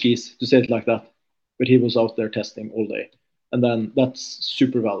 British skis, to say it like that. But he was out there testing all day, and then that's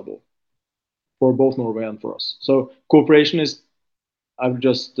super valuable for both Norway and for us. So cooperation is,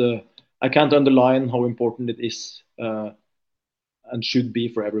 I can't underline how important it is and should be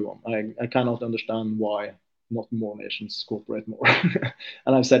for everyone. I cannot understand why not more nations cooperate more.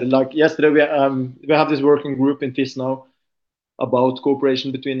 And I've said it like yesterday. We have this working group in FIS now about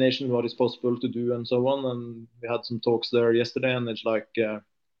cooperation between nations, what is possible to do, and so on. And we had some talks there yesterday, and it's like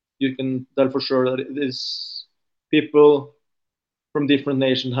you can tell for sure that it is people from different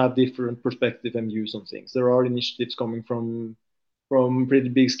nations have different perspective and views on things. There are initiatives coming from pretty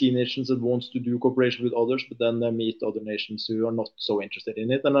big ski nations that wants to do cooperation with others, but then they meet other nations who are not so interested in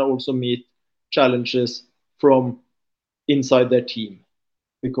it. And I also meet challenges from inside their team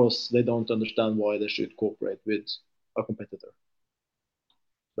because they don't understand why they should cooperate with a competitor.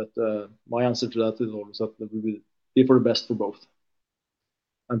 But my answer to that is always that we will be for the best for both.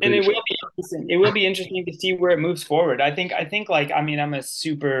 And it will be interesting. It will be interesting to see where it moves forward. I think like, I mean, I'm a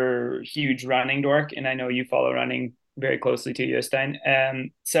super huge running dork, and I know you follow running very closely too, Jostein.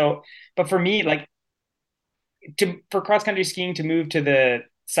 So, but for me, like for cross country skiing to move to the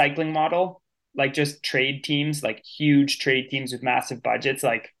cycling model, like just trade teams, like huge trade teams with massive budgets,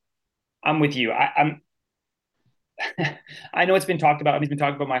 like I'm with you. I'm I know it's been talked about. It's been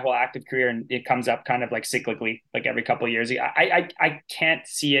talked about my whole active career, and it comes up kind of like cyclically, like every couple of years. I can't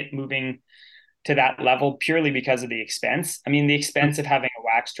see it moving to that level purely because of the expense. I mean, the expense of having a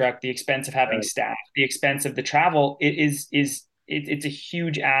wax truck, the expense of having staff, the expense of the travel, it is it's a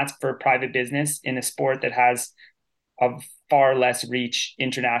huge ask for private business in a sport that has a far less reach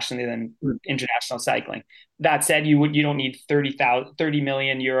internationally than international cycling. That said, you don't need 30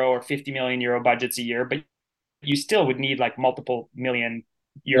 million euro or 50 million euro budgets a year, but you still would need like multiple million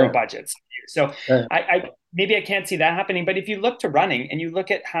euro budgets. So I maybe I can't see that happening. But if you look to running and you look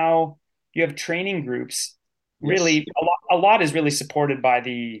at how you have training groups, really a lot is really supported by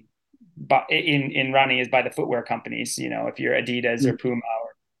in running is by the footwear companies. If you're Adidas or Puma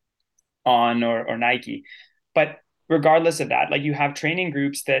or On or Nike. But regardless of that, like you have training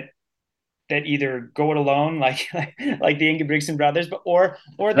groups that either go it alone, like the Ingebrigtsen brothers, but or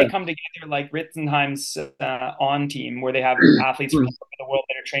they come together like Rittenheim's On team, where they have athletes from the world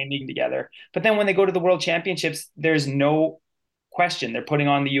that are training together. But then when they go to the World Championships, there's no question they're putting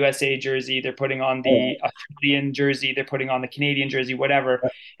on the USA jersey, they're putting on the Australian jersey, they're putting on the Canadian jersey, whatever,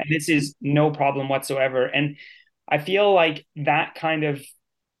 and this is no problem whatsoever. And I feel like that kind of,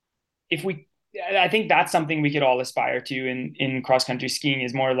 I think that's something we could all aspire to in cross country skiing,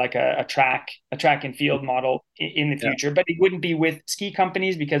 is more like a track and field model in the future. But it wouldn't be with ski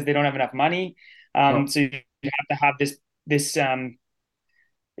companies because they don't have enough money. So you have to have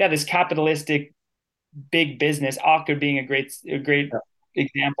this capitalistic big business. Aker being a great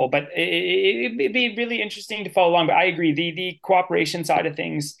example, but it'd be really interesting to follow along. But I agree, the cooperation side of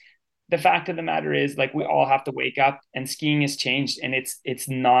things. The fact of the matter is, like, we all have to wake up, and skiing has changed, and it's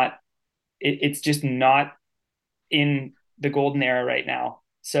just not in the golden era right now.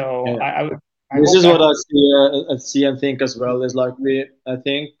 So this is what I see and think as well, is like I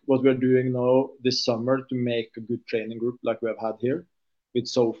think what we're doing now this summer to make a good training group like we have had here with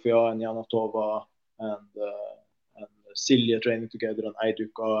Sophia and Jana Tova and Silja training together, and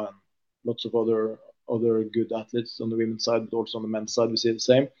Eiduka and lots of other good athletes on the women's side, but also on the men's side we see the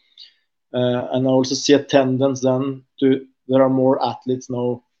same. And I also see a tendency then there are more athletes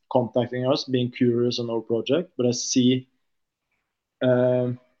now contacting us, being curious on our project. But I see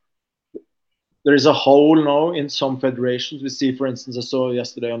there is a hole now in some federations. We see, for instance, I saw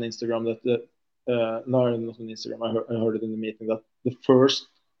yesterday on Instagram that no, not on Instagram, I heard it in the meeting, that the first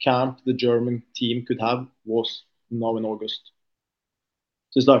camp the German team could have was now in August.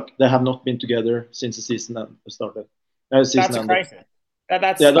 So it's like they have not been together since the season started. That's a crisis.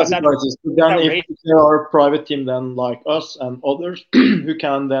 That's a crisis. Then if there are a private team then like us and others who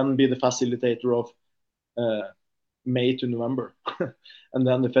can then be the facilitator of May to November, and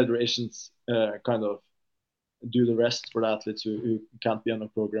then the federations kind of do the rest for the athletes who can't be on a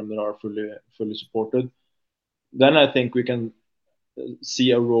program that are fully supported, then I think we can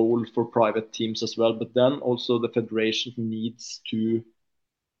see a role for private teams as well. But then also the federation needs to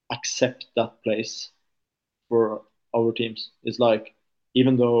accept that place for our teams. It's like,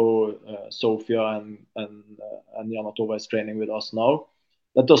 even though Sophia and Jana Tova is training with us now,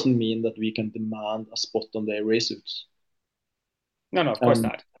 that doesn't mean that we can demand a spot on their race suits. No, of course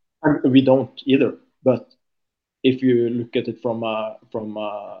not. And we don't either. But if you look at it from a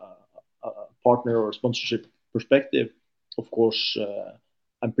partner or sponsorship perspective, of course,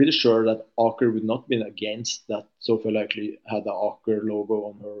 I'm pretty sure that Aker would not be against that Sophia Laukli had the Aker logo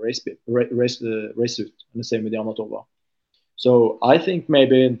on her race suit, and the same with Jana Tova. So I think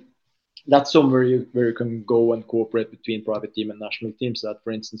maybe that's somewhere where you can go and cooperate between private team and national teams. That,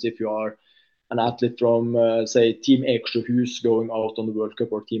 for instance, if you are an athlete from, say, Team Aker Daehlie going out on the World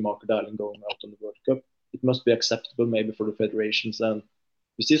Cup, or Team Aker Daehlie going out on the World Cup, it must be acceptable maybe for the federations. And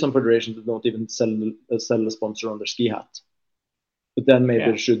you see some federations that don't even sell a sponsor on their ski hat. But then maybe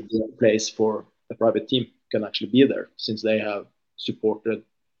there should be a place for a private team can actually be there, since they have supported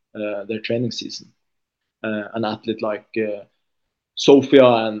their training season. An athlete like Sophia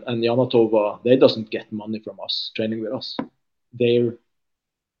and Jana Tova, they doesn't get money from us training with us.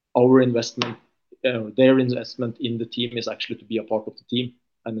 Our investment, their investment in the team is actually to be a part of the team,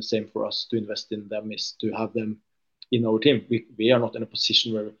 and the same for us to invest in them is to have them in our team. We are not in a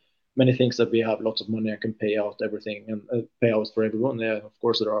position where many things that we have lots of money and can pay out everything and pay out for everyone. Yeah, of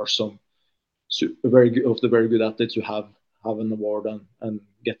course, there are some very good athletes who have an award and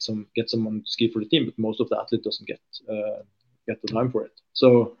get some money to ski for the team, but most of the athletes doesn't get the time for it.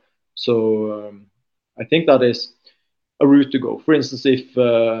 So I think that is a route to go. For instance, if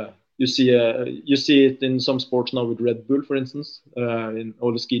you see it in some sports now with Red Bull, for instance, in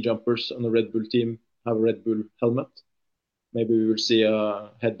all the ski jumpers on the Red Bull team have a Red Bull helmet. Maybe we will see a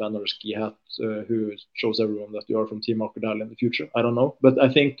headband or a ski hat who shows everyone that you are from Team Aker Daehlie in the future. I don't know, but I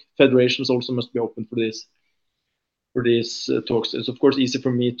think federations also must be open for this. For these talks, it's of course easy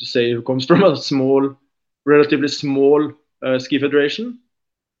for me to say who comes from a relatively small ski federation,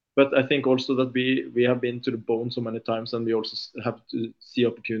 but I think also that we have been to the bone so many times, and we also have to see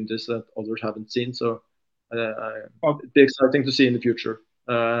opportunities that others haven't seen. So it'd be exciting to see in the future.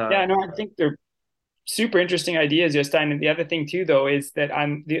 Yeah, no, I think they're super interesting ideas, Jostein. And the other thing too, though, is that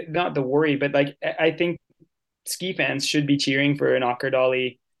not the worry, but like I think ski fans should be cheering for an Aker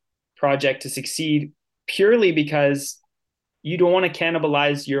Daehlie project to succeed purely because you don't want to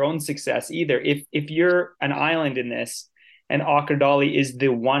cannibalize your own success either. If you're an island in this and Aker Daehlie is the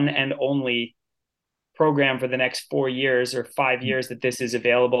one and only program for the next 4 years or 5 years that this is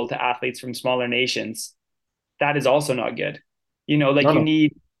available to athletes from smaller nations, that is also not good. Like No, no.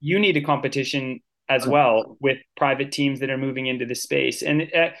 you need a competition as well with private teams that are moving into the space.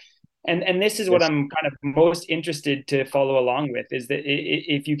 And this is what I'm kind of most interested to follow along with, is that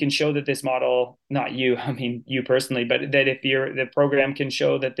if you can show that this model, not you, I mean you personally, but that if the program can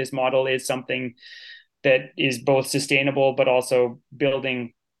show that this model is something that is both sustainable but also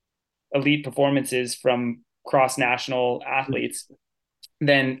building elite performances from cross-national athletes,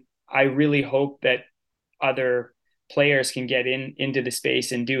 then I really hope that other players can get into the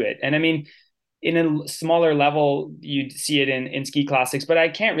space and do it. And I mean, in a smaller level, you'd see it in ski classics, but I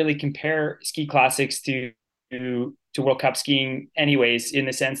can't really compare ski classics to World Cup skiing anyways, in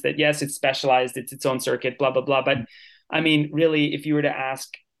the sense that, yes, it's specialized, it's its own circuit, blah, blah, blah. But I mean, really, if you were to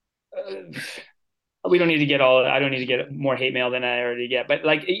ask, we don't need to get I don't need to get more hate mail than I already get, but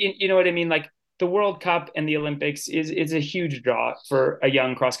like, you know what I mean? Like the World Cup and the Olympics is a huge draw for a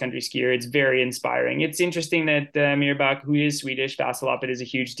young cross-country skier. It's very inspiring. It's interesting that Mirbach, who is Swedish, Vasaloppet is a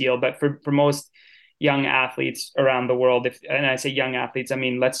huge deal, but for most young athletes around the world, and I say young athletes, I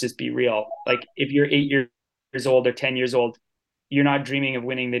mean, let's just be real. Like if you're 8 years old or 10 years old, you're not dreaming of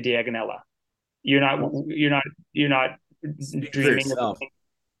winning the Diagonella. You're not dreaming of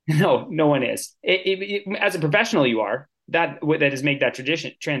no one is. As a professional, you are. That is make that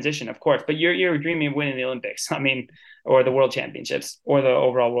transition, of course. But you're dreaming of winning the Olympics. I mean, or the World Championships, or the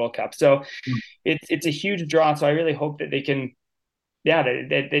overall World Cup. So it's a huge draw. So I really hope that they can,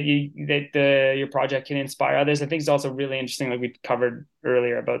 that your project can inspire others. I think it's also really interesting, like we covered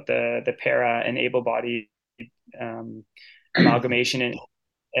earlier, about the para and able-bodied amalgamation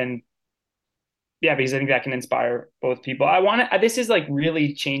and yeah, because I think that can inspire both people. This is like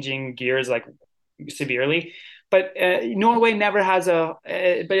really changing gears like severely, but Norway never has but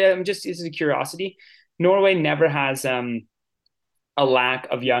this is a curiosity. Norway never has a lack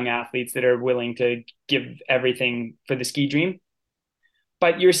of young athletes that are willing to give everything for the ski dream.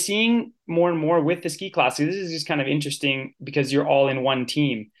 But you're seeing more and more with the ski classic. This is just kind of interesting because you're all in one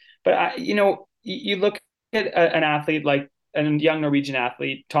team. But you look at an athlete like a young Norwegian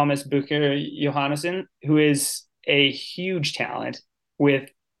athlete, Thomas Bucher Johannessen, who is a huge talent with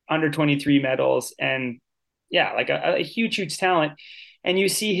under 23 medals and like a huge talent. And you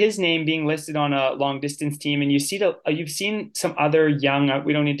see his name being listed on a long distance team, and you've seen some other young.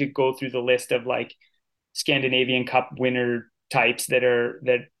 We don't need to go through the list of like Scandinavian Cup winner types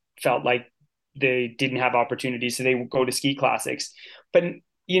that felt like they didn't have opportunities, so they would go to ski classics. But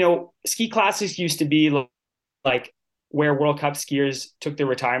ski classics used to be like where World Cup skiers took their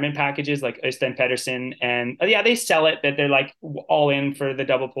retirement packages, like Øystein Pedersen, and they sell it that they're like all in for the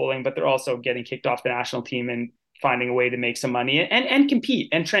double polling, but they're also getting kicked off the national team and finding a way to make some money and compete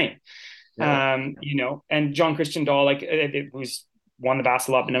and train. Yeah. And John Christian Dahl, like who's won the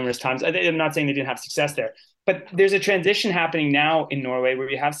Vasaloppet numerous times. I'm not saying they didn't have success there, but there's a transition happening now in Norway where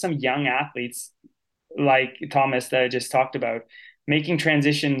you have some young athletes like Thomas that I just talked about making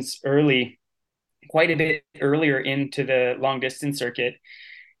transitions early, quite a bit earlier into the long distance circuit.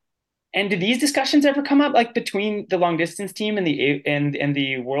 And do these discussions ever come up, like between the long distance team and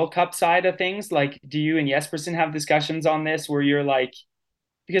the World Cup side of things? Like, do you and Jespersen have discussions on this where you're like,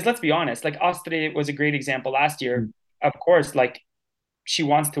 because let's be honest, like Astrid was a great example last year. Of course, like she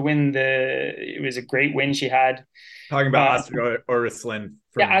wants to win it was a great win she had. Talking about Astrid Øyresland.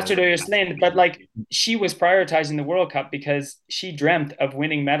 Yeah, Astrid Øyresland, but like she was prioritizing the World Cup because she dreamt of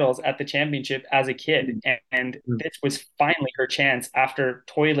winning medals at the championship as a kid. And this was finally her chance after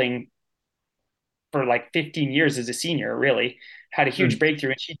toiling for like 15 years as a senior, really had a huge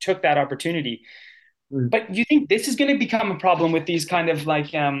breakthrough, and she took that opportunity. But you think this is going to become a problem with these kind of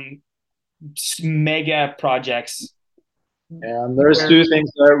like mega projects? Yeah, and there's two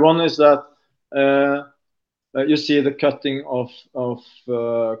things there. One is that you see the cutting of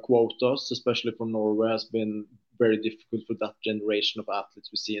quotas, especially for Norway, has been very difficult for that generation of athletes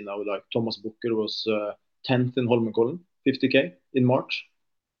we see now. Like Thomas Bucher was 10th in Holmenkollen, 50K in March.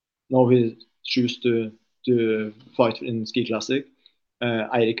 Now he chooses to fight in ski classic.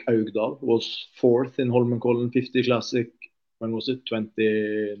 Eirik Augdal was 4th in Holmenkollen 50 classic when was it?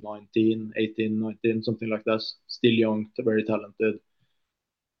 2019, 18, 19, something like that. Still young, very talented.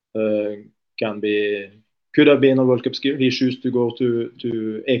 Could have been a World Cup skier. He chose to go to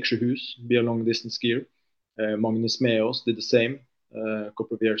Eksjöhus, be a long distance skier. Magnus Meos did the same a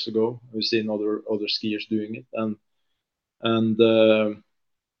couple of years ago. We've seen other skiers doing it, and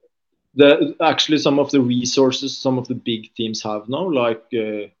actually some of the resources some of the big teams have now, like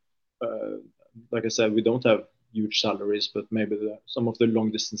I said, we don't have huge salaries, but maybe some of the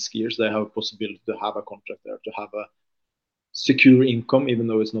long distance skiers, they have a possibility to have a contract there, to have a secure income, even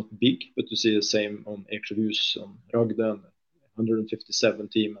though it's not big. But to see the same on Eksjöhus, on Ragde, 157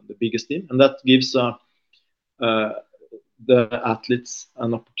 team, and the biggest team, and that gives the athletes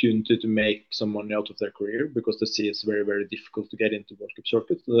an opportunity to make some money out of their career, because they see it's very, very difficult to get into World Cup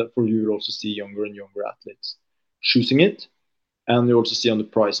circuit. So therefore, you also see younger and younger athletes choosing it. And you also see on the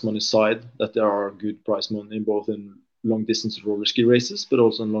prize money side that there are good prize money both in long distance roller ski races, but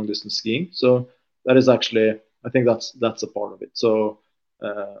also in long distance skiing. So that is actually, I think that's a part of it. So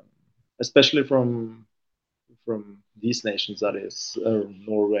especially from these nations, that is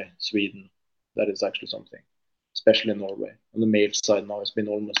Norway, Sweden, that is actually something. Especially in Norway. On the male side now, it's been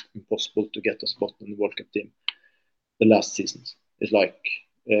almost impossible to get a spot in the World Cup team the last seasons. It's like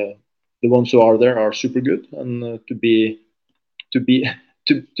the ones who are there are super good, and to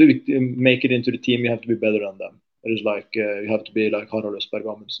make it into the team, you have to be better than them. It is like you have to be like Harald Østberg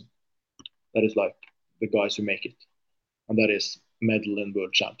Amundsen. That is like the guys who make it, and that is medal in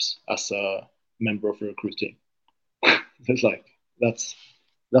world champs as a member of the recruit team. It's like that's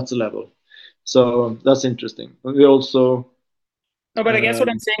a level. So that's interesting. And we also. No, but I guess what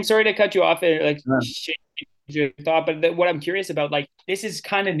I'm saying, sorry to cut you off, like change your thought, but what I'm curious about, like, this is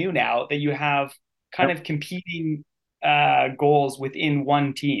kind of new now that you have kind of competing goals within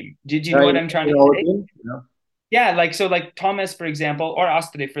one team. Did you know what I'm trying to say? Yeah, like, so like Thomas, for example, or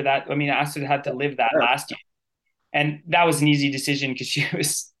Astrid for that. I mean, Astrid had to live that last year, and that was an easy decision because she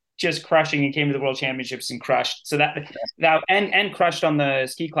was just crushing and came to the World Championships and crushed. So that and crushed on the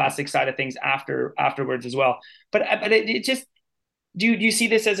ski classic side of things afterwards as well. But it just, do you see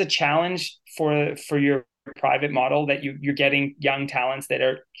this as a challenge for your private model, that you're getting young talents that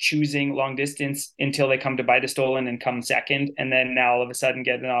are choosing long distance until they come to Beitostølen and come second, and then now all of a sudden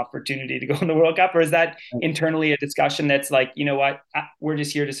get an opportunity to go in the World Cup? Or is that internally a discussion that's like, you know what, we're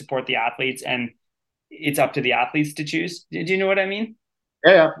just here to support the athletes and it's up to the athletes to choose? Do you know what I mean?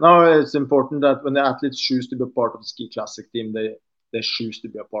 Yeah. No, it's important that when the athletes choose to be a part of the ski classic team, they choose to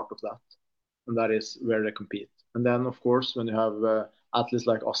be a part of that, and that is where they compete. And then, of course, when you have athletes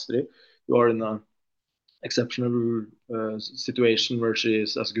like Astrid, who are in an exceptional situation where she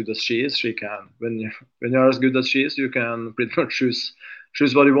is as good as she is, she can. When you're as good as she is, you can pretty much choose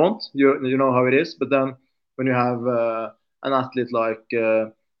what you want. You know how it is. But then when you have an athlete like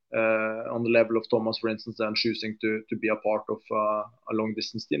on the level of Thomas, for instance, and choosing to be a part of a long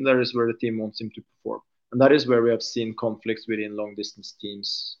distance team, there is where the team wants him to perform. And that is where we have seen conflicts within long distance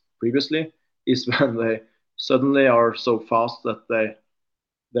teams previously, is when they suddenly are so fast that they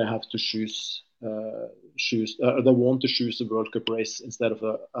have to choose they want to choose a World Cup race instead of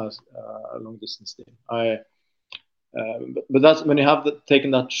a long distance team. But that's when you have taken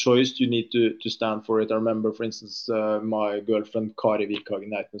that choice, you need to stand for it. I remember, for instance, my girlfriend Kari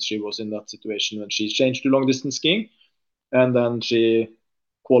Vikhagen, she was in that situation when she changed to long distance skiing, and then she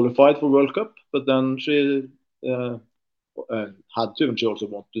qualified for World Cup, but then she had to, and she also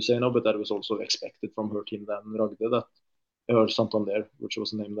wanted to say no, but that was also expected from her team then, Ragde, that, or Santander, which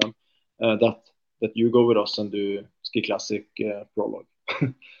was named then, that you go with us and do ski classic prologue.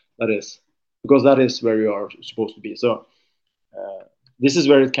 That is because that is where you are supposed to be. So this is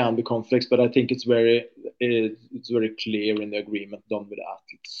where it can be conflicts, but I think it's very clear in the agreement done with the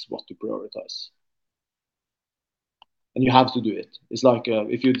athletes what to prioritize, and you have to do it. It's like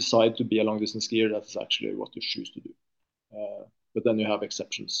if you decide to be a long distance skier, that's actually what you choose to do. But then you have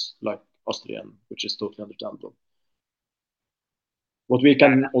exceptions like Austrian, which is totally understandable. What we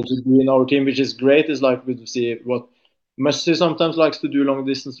can also do in our team, which is great, is like we see what Messi sometimes likes to do long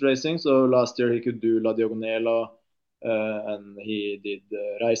distance racing. So last year he could do La Diagonela, and he did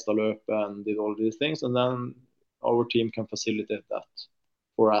Reistadløp and did all these things. And then our team can facilitate that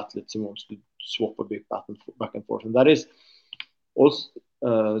for athletes who wants to swap a bit back and forth. And that is also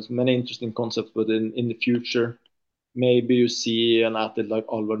many interesting concepts. But in the future, maybe you see an athlete like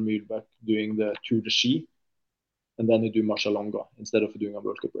Alvar Myrberg doing the Tour de Ski, and then he do Marcia Longa instead of doing a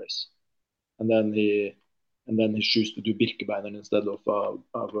World Cup race, and then he chooses to do Birkebeiner instead of a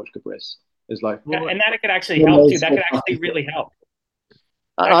World Cup race. It's like, and that could actually help too. That could actually really help.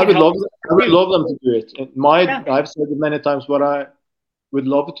 I would love them to do it. I've said it many times. What I would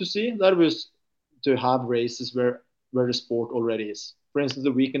love to see that was to have races where the sport already is. For instance,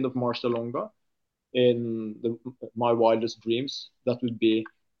 the weekend of Marcialonga in my wildest dreams, that would be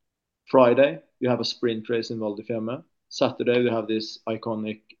Friday. You have a sprint race in Val di Fiemme. Saturday, you have this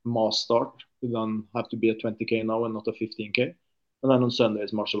iconic mass start. You then have to be a 20K now and not a 15K. And then on Sunday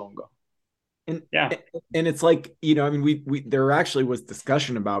is Marcialonga. And it's like, you know, I mean, we there actually was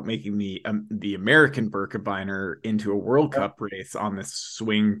discussion about making the American Birkebeiner into a World Cup race on this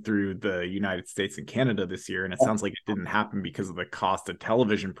swing through the United States and Canada this year, and it sounds like it didn't happen because of the cost of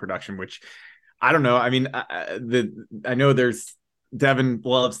television production, which I don't know. I mean, I know there's Devon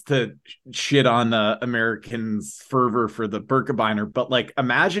loves to shit on Americans' fervor for the Birkebeiner, but like,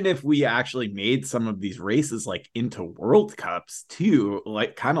 imagine if we actually made some of these races like into World Cups too,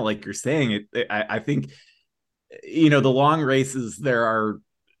 like kind of like you're saying. I think, you know, the long races, there are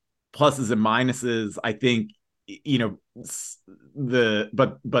pluses and minuses. I think, you know,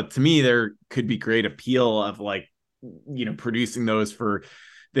 but to me, there could be great appeal of like, you know, producing those for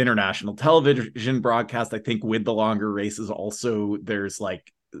the international television broadcast. I think with the longer races also, there's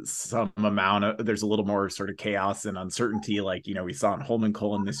like there's a little more sort of chaos and uncertainty. Like, you know, we saw in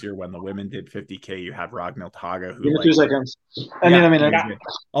Holmenkollen this year when the women did 50K, you had Ragnhild Haga who, like, 2 seconds.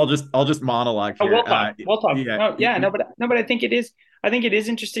 I'll just monologue here. We'll talk. But I think it is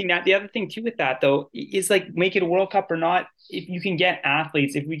interesting that the other thing too with that though is like, make it a World Cup or not, if you can get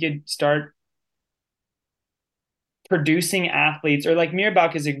athletes, if we could start producing athletes, or like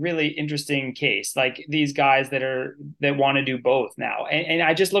Mirbach is a really interesting case, like these guys that want to do both now. And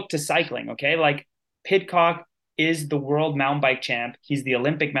I just look to cycling, okay? Like Pidcock is the world mountain bike champ. He's the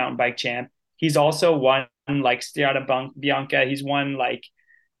Olympic mountain bike champ. He's also won like Strada Bianca. He's won like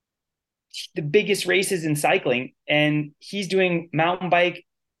the biggest races in cycling, and he's doing mountain bike,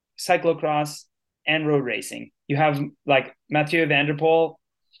 cyclocross, and road racing. You have like Mathieu van der Poel.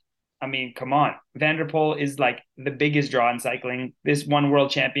 I mean, come on. Van der Poel is like the biggest draw in cycling. This won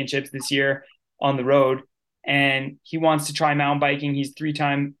world championships this year on the road, and he wants to try mountain biking. He's a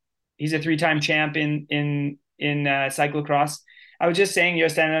three-time champ in cyclocross. I was just saying,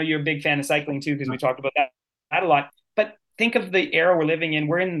 Jostein, I know you're a big fan of cycling too, because we talked about that a lot. But think of the era we're living in.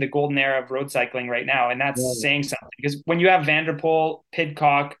 We're in the golden era of road cycling right now, and that's saying something. Because when you have Van der Poel,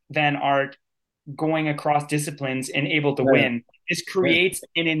 Pidcock, Van Aert going across disciplines and able to win, this creates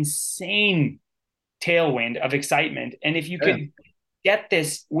an insane tailwind of excitement. And if you could get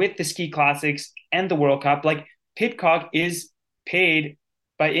this with the ski classics and the World Cup, like Pidcock is paid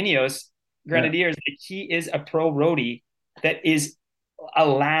by Ineos Grenadiers. Like, he is a pro roadie that is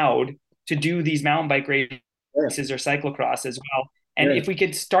allowed to do these mountain bike races or cyclocross as well. And if we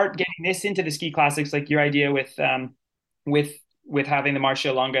could start getting this into the ski classics, like your idea with having the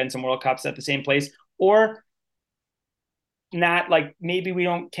Marcialonga and some World Cups at the same place, or not, like maybe we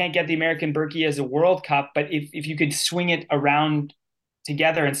can't get the American Birkie as a World Cup, but if you could swing it around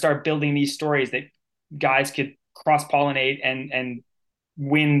together and start building these stories that guys could cross-pollinate and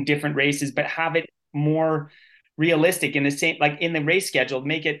win different races, but have it more realistic in the same, like in the race schedule,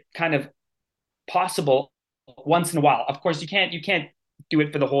 make it kind of possible once in a while. Of course, you can't do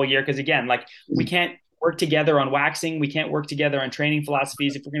it for the whole year, because again, like we can't work together on waxing. We can't work together on training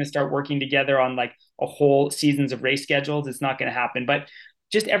philosophies. If we're going to start working together on like a whole seasons of race schedules, it's not going to happen. But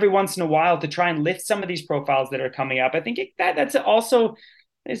just every once in a while to try and lift some of these profiles that are coming up. I think that's also,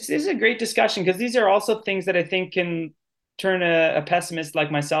 this is a great discussion, because these are also things that I think can turn a pessimist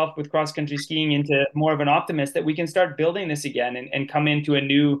like myself with cross-country skiing into more of an optimist, that we can start building this again and come into a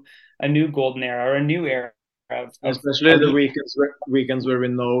new golden era, or a new era. Especially the weekends where we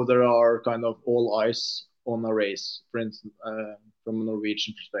know there are kind of all eyes on a race. For instance, from a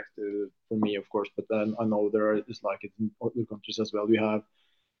Norwegian perspective, for me, of course, but then I know it's like it in other countries as well. We have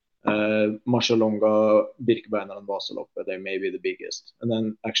Marcialonga, Birkebeiner, and Vasaloppet. They may be the biggest, and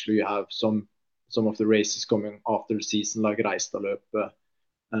then actually you have some of the races coming after the season, like Reistadløpet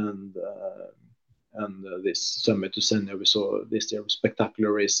and this Summit to Senja we saw this year,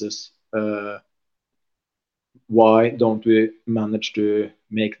 spectacular races. Why don't we manage to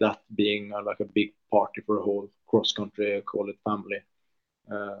make that being like a big party for a whole cross country, call it family?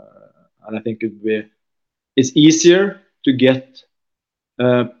 And I think it's easier to get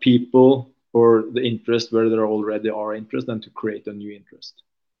people or the interest where there already are interest than to create a new interest.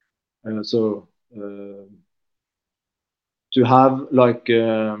 So to have like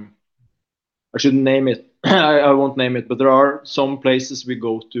I shouldn't name it. I won't name it, but there are some places we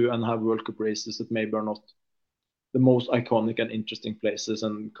go to and have World Cup races that maybe are not the most iconic and interesting places,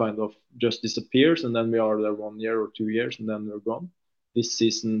 and kind of just disappears, and then we are there 1 year or 2 years and then we're gone. this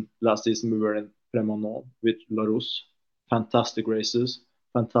season, last season, we were in Cremona with Larousse. Fantastic races,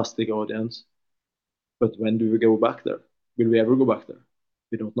 fantastic audience. But when do we go back there? Will we ever go back there?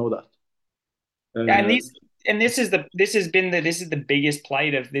 We don't know that. Yeah, this is the biggest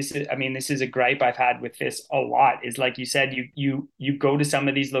plight of this. I mean, this is a gripe I've had with this a lot. Is like you said, you go to some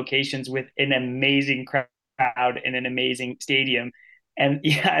of these locations with an amazing crowd and an amazing stadium, and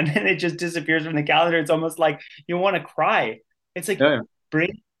yeah, and then it just disappears from the calendar. It's almost like you want to cry. It's like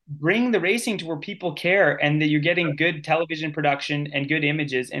bring the racing to where people care, and that you're getting good television production and good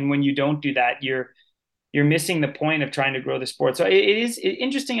images. And when you don't do that, you're missing the point of trying to grow the sport. So it is an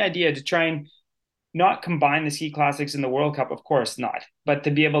interesting idea to try and not combine the ski classics and the World Cup, of course not, but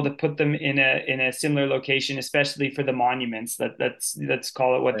to be able to put them in a similar location, especially for the monuments. Let's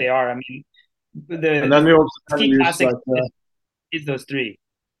call it what they are. I mean, and then we also ski classics is those three.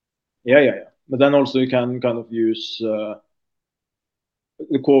 Yeah. But then also you can kind of use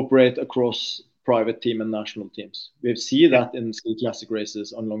cooperate across private team and national teams. We see that in ski classic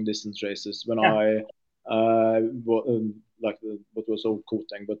races, on long distance races. When I like what was old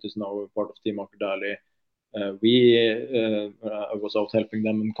Koteng, but is now part of Team Aker Daehlie. I was out helping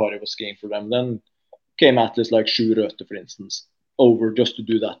them, and Kari was skiing for them. Then came athletes like Sjur Røthe, for instance, over just to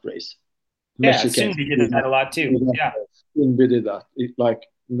do that race. Yeah, Sundby did that a lot too. Yeah, Sundby did that.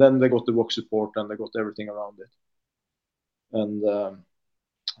 Then they got the walk support and they got everything around it. And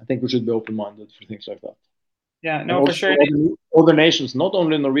I think we should be open-minded for things like that. Yeah, no, for sure. Other nations, not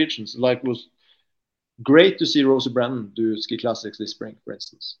only Norwegians, like it was great to see Rosie Brennan do ski classics this spring, for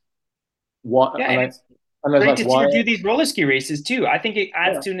instance. Great to see her do these roller ski races too. I think it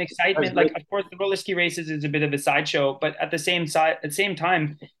adds to an excitement. Like, of course, the roller ski races is a bit of a sideshow, but at the same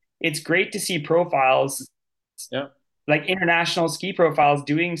time, it's great to see profiles, like international ski profiles,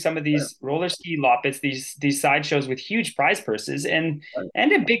 doing some of these roller ski loppets, these sideshows with huge prize purses and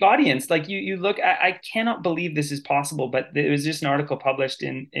a big audience. Like you look, I cannot believe this is possible, but there was just an article published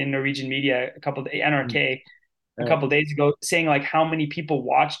in Norwegian media NRK a couple of days ago saying like how many people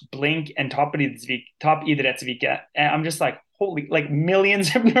watched Blink and Top Idrettsvika. And I'm just like, holy, like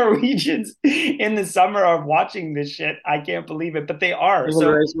millions of Norwegians in the summer are watching this shit. I can't believe it, but they are.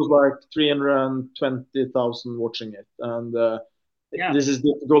 The race was like 320,000 watching it, and this is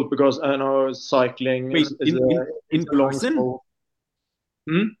difficult because I know cycling is in person.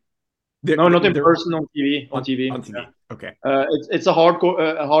 No, not in person, on TV. On TV. Yeah. Okay. It's hard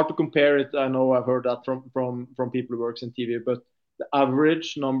to compare it. I know I've heard that from people who works in TV, but the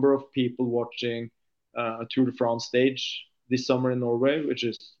average number of people watching a Tour de France stage this summer in Norway, which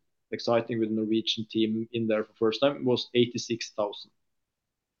is exciting with the Norwegian team in there for first time, was 86,000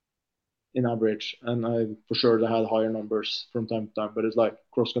 in average. And for sure they had higher numbers from time to time, but it's like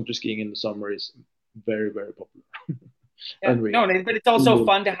cross-country skiing in the summer is very, very popular. But it's also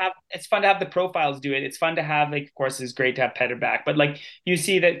fun to have. It's fun to have the profiles do it. It's fun to have, like, of course, it's great to have Petter back. But like you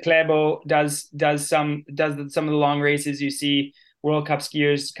see that Klæbo does some of the long races. You see World Cup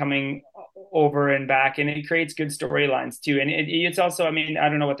skiers coming over and back, and it creates good storylines too. And it's also, I mean, I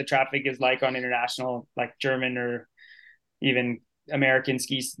don't know what the traffic is like on international, like German or even American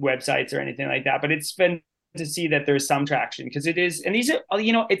ski websites or anything like that. But it's fun to see that there's some traction because it is. And these are,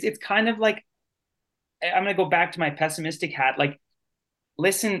 it's kind of like, I'm going to go back to my pessimistic hat. Like,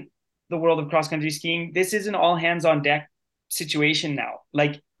 listen, the world of cross-country skiing, this is an all hands on deck situation now.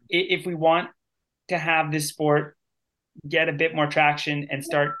 Like, if we want to have this sport get a bit more traction and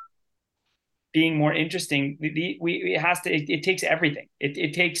start being more interesting, it takes everything.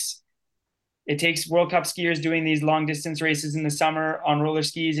 It takes World Cup skiers doing these long distance races in the summer on roller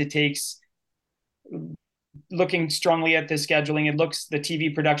skis. It takes looking strongly at the scheduling. It looks the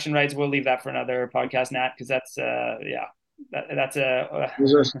TV production rights. We'll leave that for another podcast, Nat, because that's that's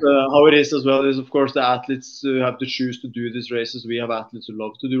just how it is as well. Is of course the athletes have to choose to do these races. We have athletes who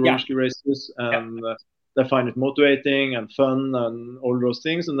love to do roller ski races, and they find it motivating and fun and all those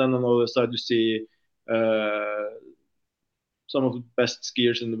things. And then on the other side, you see some of the best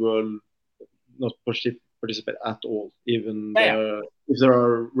skiers in the world not participate at all. Even if there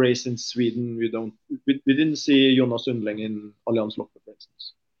are races in Sweden, we didn't see Jonas Sundling in Allianz Loppe, for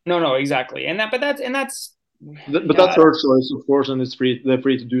instance. No, exactly. That's that's her choice, of course, and it's free. They're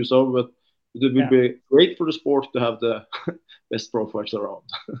free to do so, but it would be great for the sport to have the best profiles around.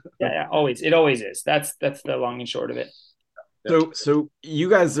 Always. It always is. That's the long and short of it. So you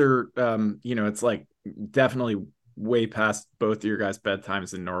guys are, it's like definitely way past both of your guys'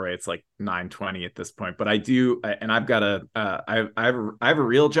 bedtimes in Norway. It's like 9:20 at this point, but I do, and I've got I have a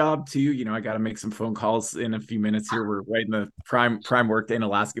real job too. I got to make some phone calls in a few minutes here. We're right in the prime work day in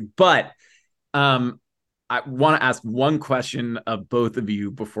Alaska, but I want to ask one question of both of you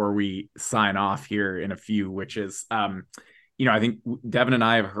before we sign off here in a few, which is, I think Devon and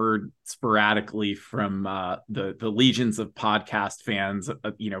I have heard sporadically from the legions of podcast fans,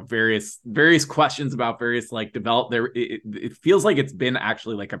 various questions about various like develop there. It feels like it's been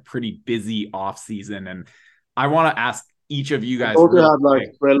actually like a pretty busy off season, and I want to ask each of you guys. I thought you had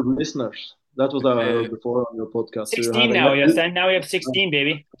like 12 listeners. That was I heard before on your podcast. 16 now, yes, and now we have 16,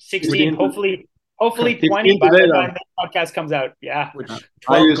 baby. 16. Hopefully 20 by today, the time the podcast comes out. Yeah. Which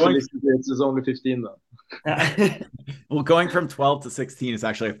I usually listen to it. It's only 15 though. Well, going from 12 to 16 is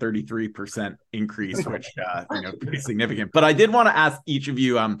actually a 33% increase, which pretty significant. But I did want to ask each of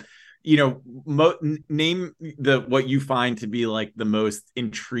you, name what you find to be like the most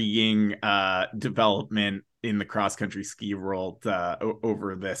intriguing development in the cross country ski world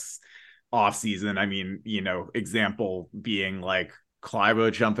over this off season. I mean, example being like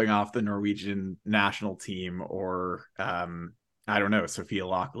Klæbo jumping off the Norwegian national team, or I don't know, Sophia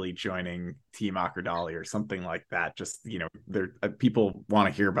Laukli joining Team Aker Daehlie or something like that. Just, people want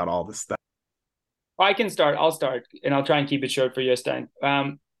to hear about all this stuff. I can start. I'll start, and I'll try and keep it short for Jostein.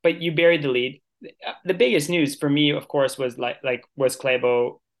 But you buried the lead. The biggest news for me, of course, was was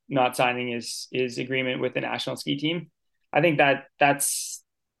Klæbo not signing his agreement with the national ski team. I think that's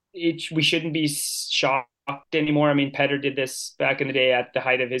it. We shouldn't be shocked anymore. I mean, Petter did this back in the day at the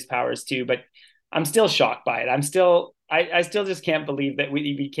height of his powers too, but I'm still shocked by it. I still just can't believe that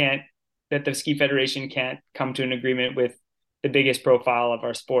we can't, that the Ski Federation can't come to an agreement with the biggest profile of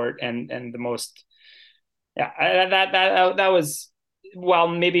our sport and the most, that was, well,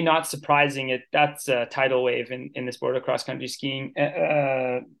 maybe not surprising. That's a tidal wave in the sport of cross country skiing.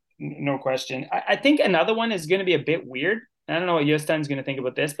 No question. I think another one is going to be a bit weird. I don't know what Jostein's going to think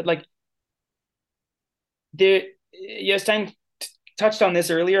about this, but like Jostein touched on this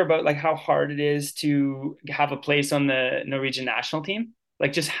earlier about like how hard it is to have a place on the Norwegian national team,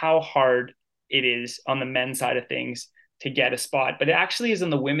 like just how hard it is on the men's side of things to get a spot, but it actually is on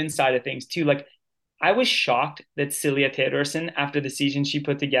the women's side of things too. Like I was shocked that Silja Theodorsen, after the season she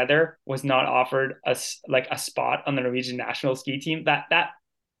put together, was not offered a spot on the Norwegian national ski team. That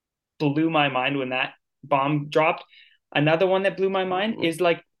blew my mind when that bomb dropped. Another one that blew my mind is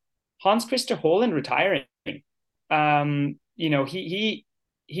like Hans Christer Holland retiring. We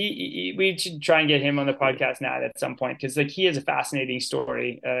should try and get him on the podcast now at some point, because like he has a fascinating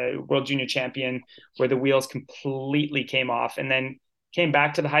story. World junior champion where the wheels completely came off and then came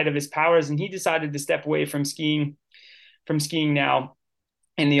back to the height of his powers, and he decided to step away from skiing now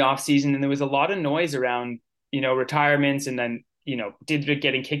in the off season. And there was a lot of noise around retirements, and then Didrik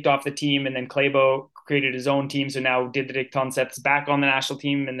getting kicked off the team, and then Klæbo created his own team, so now Didrik Tonseth's back on the national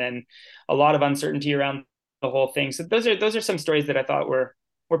team, and then a lot of uncertainty around the whole thing. So those are some stories that I thought were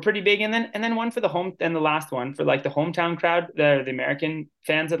pretty big. And then one for the home, and the last one for like the hometown crowd, the American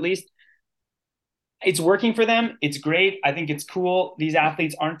fans at least. It's working for them. It's great. I think it's cool. These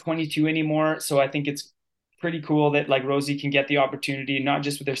athletes aren't 22 anymore, so I think it's pretty cool that like Rosie can get the opportunity, not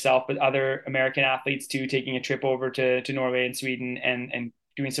just with herself, but other American athletes too, taking a trip over to Norway and Sweden and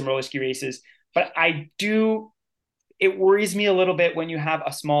doing some roller ski races. But it worries me a little bit when you have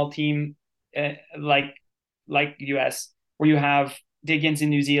a small team like US, where you have Diggins in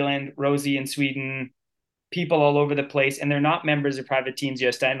New Zealand, Rosie in Sweden, people all over the place, and they're not members of private teams,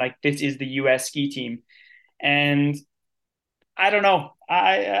 Jostein. Like this is the US ski team. And I don't know,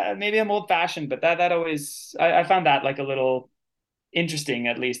 maybe I'm old fashioned, but that always, I found that like a little interesting,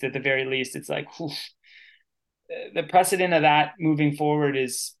 at least at the very least. It's like, the precedent of that moving forward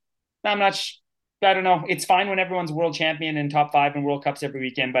is, I don't know. It's fine when everyone's world champion and top 5 in World Cups every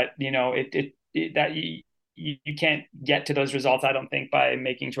weekend, but you can't get to those results, I don't think, by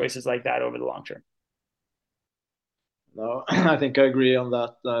making choices like that over the long term. No, I think I agree on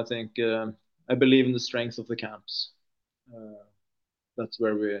that. I think I believe in the strength of the camps. That's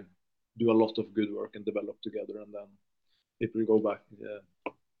where we do a lot of good work and develop together. And then if we go back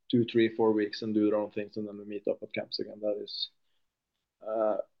 2, 3, 4 weeks and do their own things, and then we meet up at camps again, that is,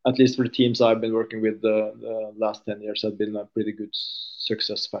 at least for the teams I've been working with the last 10 years, have been a pretty good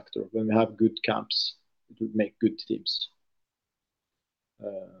success factor. When we have good camps, it would make good teams.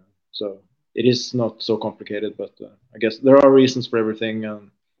 So it is not so complicated, but I guess there are reasons for everything.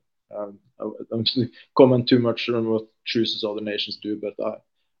 And I don't comment too much on what choices other nations do, but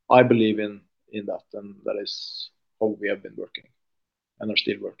I believe in that, and that is how we have been working and are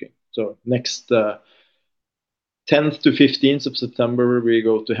still working. So next 10th to 15th of September, we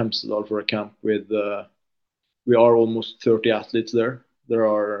go to Hemsedal for a camp with, we are almost 30 athletes there. There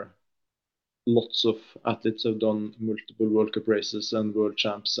are lots of athletes have done multiple World Cup races and World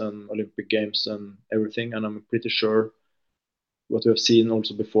Champs and Olympic Games and everything. And I'm pretty sure what we have seen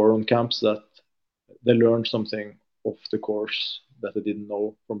also before on camps, that they learned something off the course that they didn't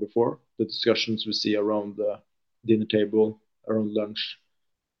know from before. The discussions we see around the dinner table, around lunch,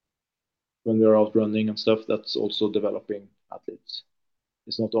 when we're out running and stuff, that's also developing athletes.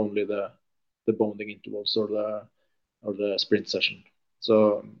 It's not only the bonding intervals or the sprint session.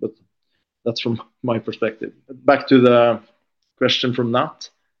 So, but that's from my perspective. Back to the question from Nat.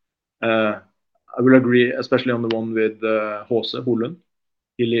 I will agree, especially on the one with Jose Holund.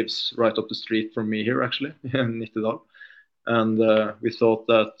 He lives right up the street from me here, actually, in Nittedal. And we thought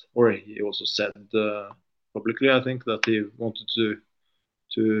that, or he also said publicly, I think, that he wanted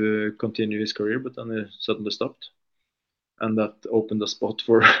to continue his career, but then he suddenly stopped. And that opened a spot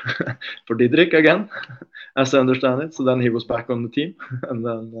for for Didrik again, as I understand it. So then he was back on the team, and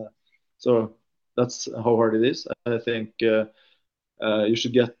then so that's how hard it is. I think you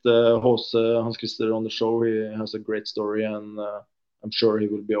should get Hans Christer on the show. He has a great story, and I'm sure he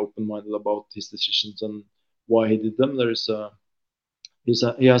will be open-minded about his decisions and why he did them.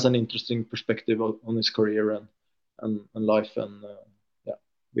 He has an interesting perspective on his career and life, and yeah,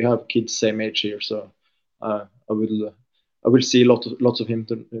 we have kids same age here, so I will see lots of him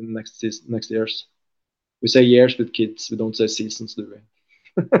in next years. We say years with kids, we don't say seasons, do we?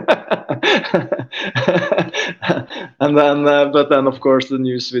 And then, but then of course the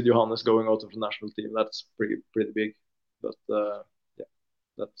news with Johannes going out of the national team, that's pretty big. But yeah,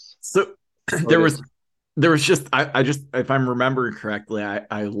 that's so. There was just I just, if I'm remembering correctly,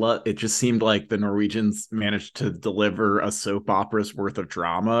 I love it. Just seemed like the Norwegians managed to deliver a soap opera's worth of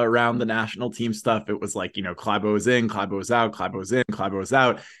drama around the national team stuff. It was like, Klæbo is in, Klæbo is out, Klæbo is in, Klæbo is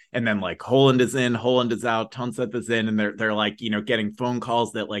out, and then like Holland is in, Holland is out, Tonseth is in, and they're like, getting phone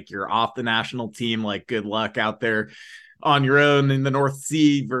calls that like you're off the national team, like good luck out there on your own in the North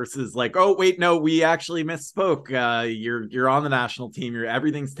Sea, versus like, oh wait, no, we actually misspoke. You're on the national team.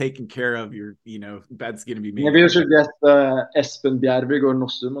 Everything's taken care of. Bed's gonna be made. Maybe you should get Espen Bjervig or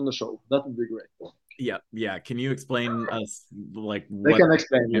Nossum on the show. That would be great. Yeah. Can you explain us like they can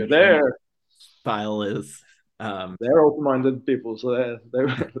explain you their style is? They're open-minded people, so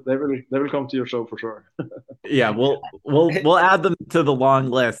they will come to your show for sure. Yeah, we'll add them to the long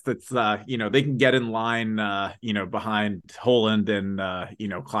list. It's they can get in line behind Holland and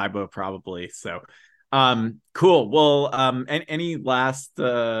Klæbo probably. So cool. Well, any last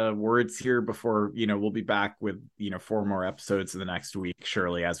words here before we'll be back with 4 more episodes in the next week,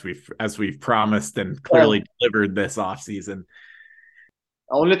 surely, as we've promised and clearly delivered this off season.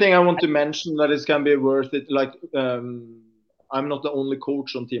 Only thing I want to mention that it can be worth it, like I'm not the only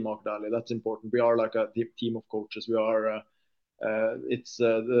coach on Team Aker Daehlie. That's important. We are like a team of coaches. We are it's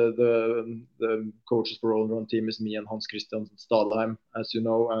the coaches for all run team is me and Hans Christian Stadheim, as you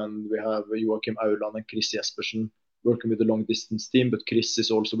know, and we have Joakim Auland and Chris Jespersen working with the long distance team. But Chris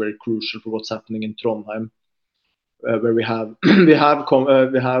is also very crucial for what's happening in Trondheim. Where we have we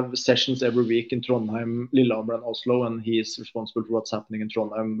have sessions every week in Trondheim, Lillehammer, and Oslo, and he is responsible for what's happening in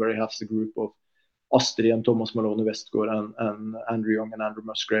Trondheim, where he has the group of Astrid and Thomas Malone Westgård and Andrew Young and Andrew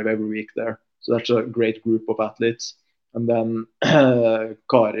Musgrave every week there. So that's a great group of athletes. And then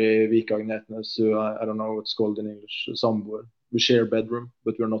Kari Vikagnettnes, who I don't know what's called in English, somewhere. We share a bedroom,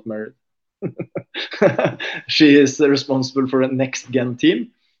 but we're not married. She is responsible for the next gen team.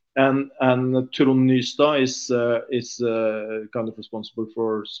 And Trond Nystad is kind of responsible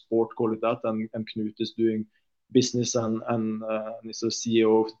for sport, call it that, and Knut is doing business and is a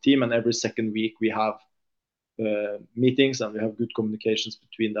CEO of the team. And every second week we have meetings, and we have good communications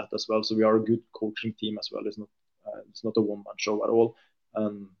between that as well. So we are a good coaching team as well. It's not a one-man show at all.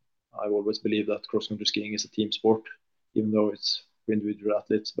 And I've always believed that cross-country skiing is a team sport, even though it's for individual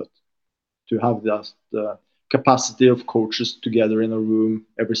athletes. But to have that capacity of coaches together in a room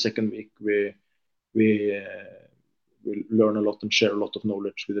every second week, we learn a lot and share a lot of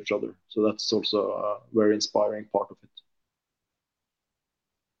knowledge with each other. So that's also a very inspiring part of it.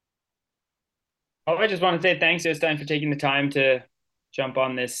 Oh, I just want to say thanks, Jostein, for taking the time to jump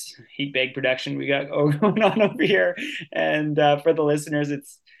on this heat bag production we got going on over here. And for the listeners,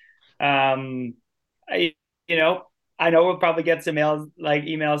 it's I know we'll probably get some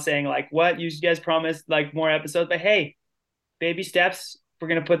emails saying like, what, you guys promised like more episodes, but hey, baby steps. We're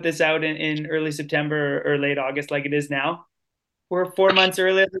going to put this out in early September or late August, like it is now. We're 4 months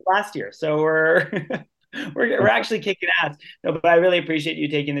earlier than last year. So we're actually kicking ass. No, but I really appreciate you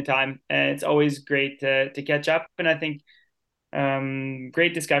taking the time, and it's always great to catch up. And I think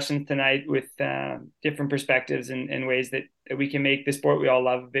great discussions tonight with different perspectives and ways that we can make the sport we all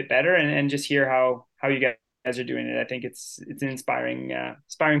love a bit better, and just hear how you guys are doing it. I think it's an inspiring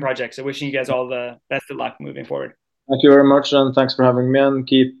project. So wishing you guys all the best of luck moving forward. Thank you very much, and thanks for having me, and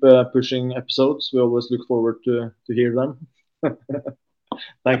keep pushing episodes. We always look forward to hear them.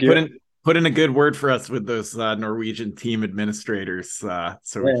 Thank you. Put in a good word for us with those Norwegian team administrators, so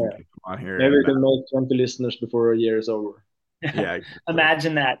we can get them on here. Maybe we can make 20 listeners before a year is over. Yeah,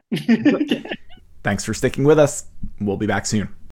 imagine that. Thanks for sticking with us. We'll be back soon.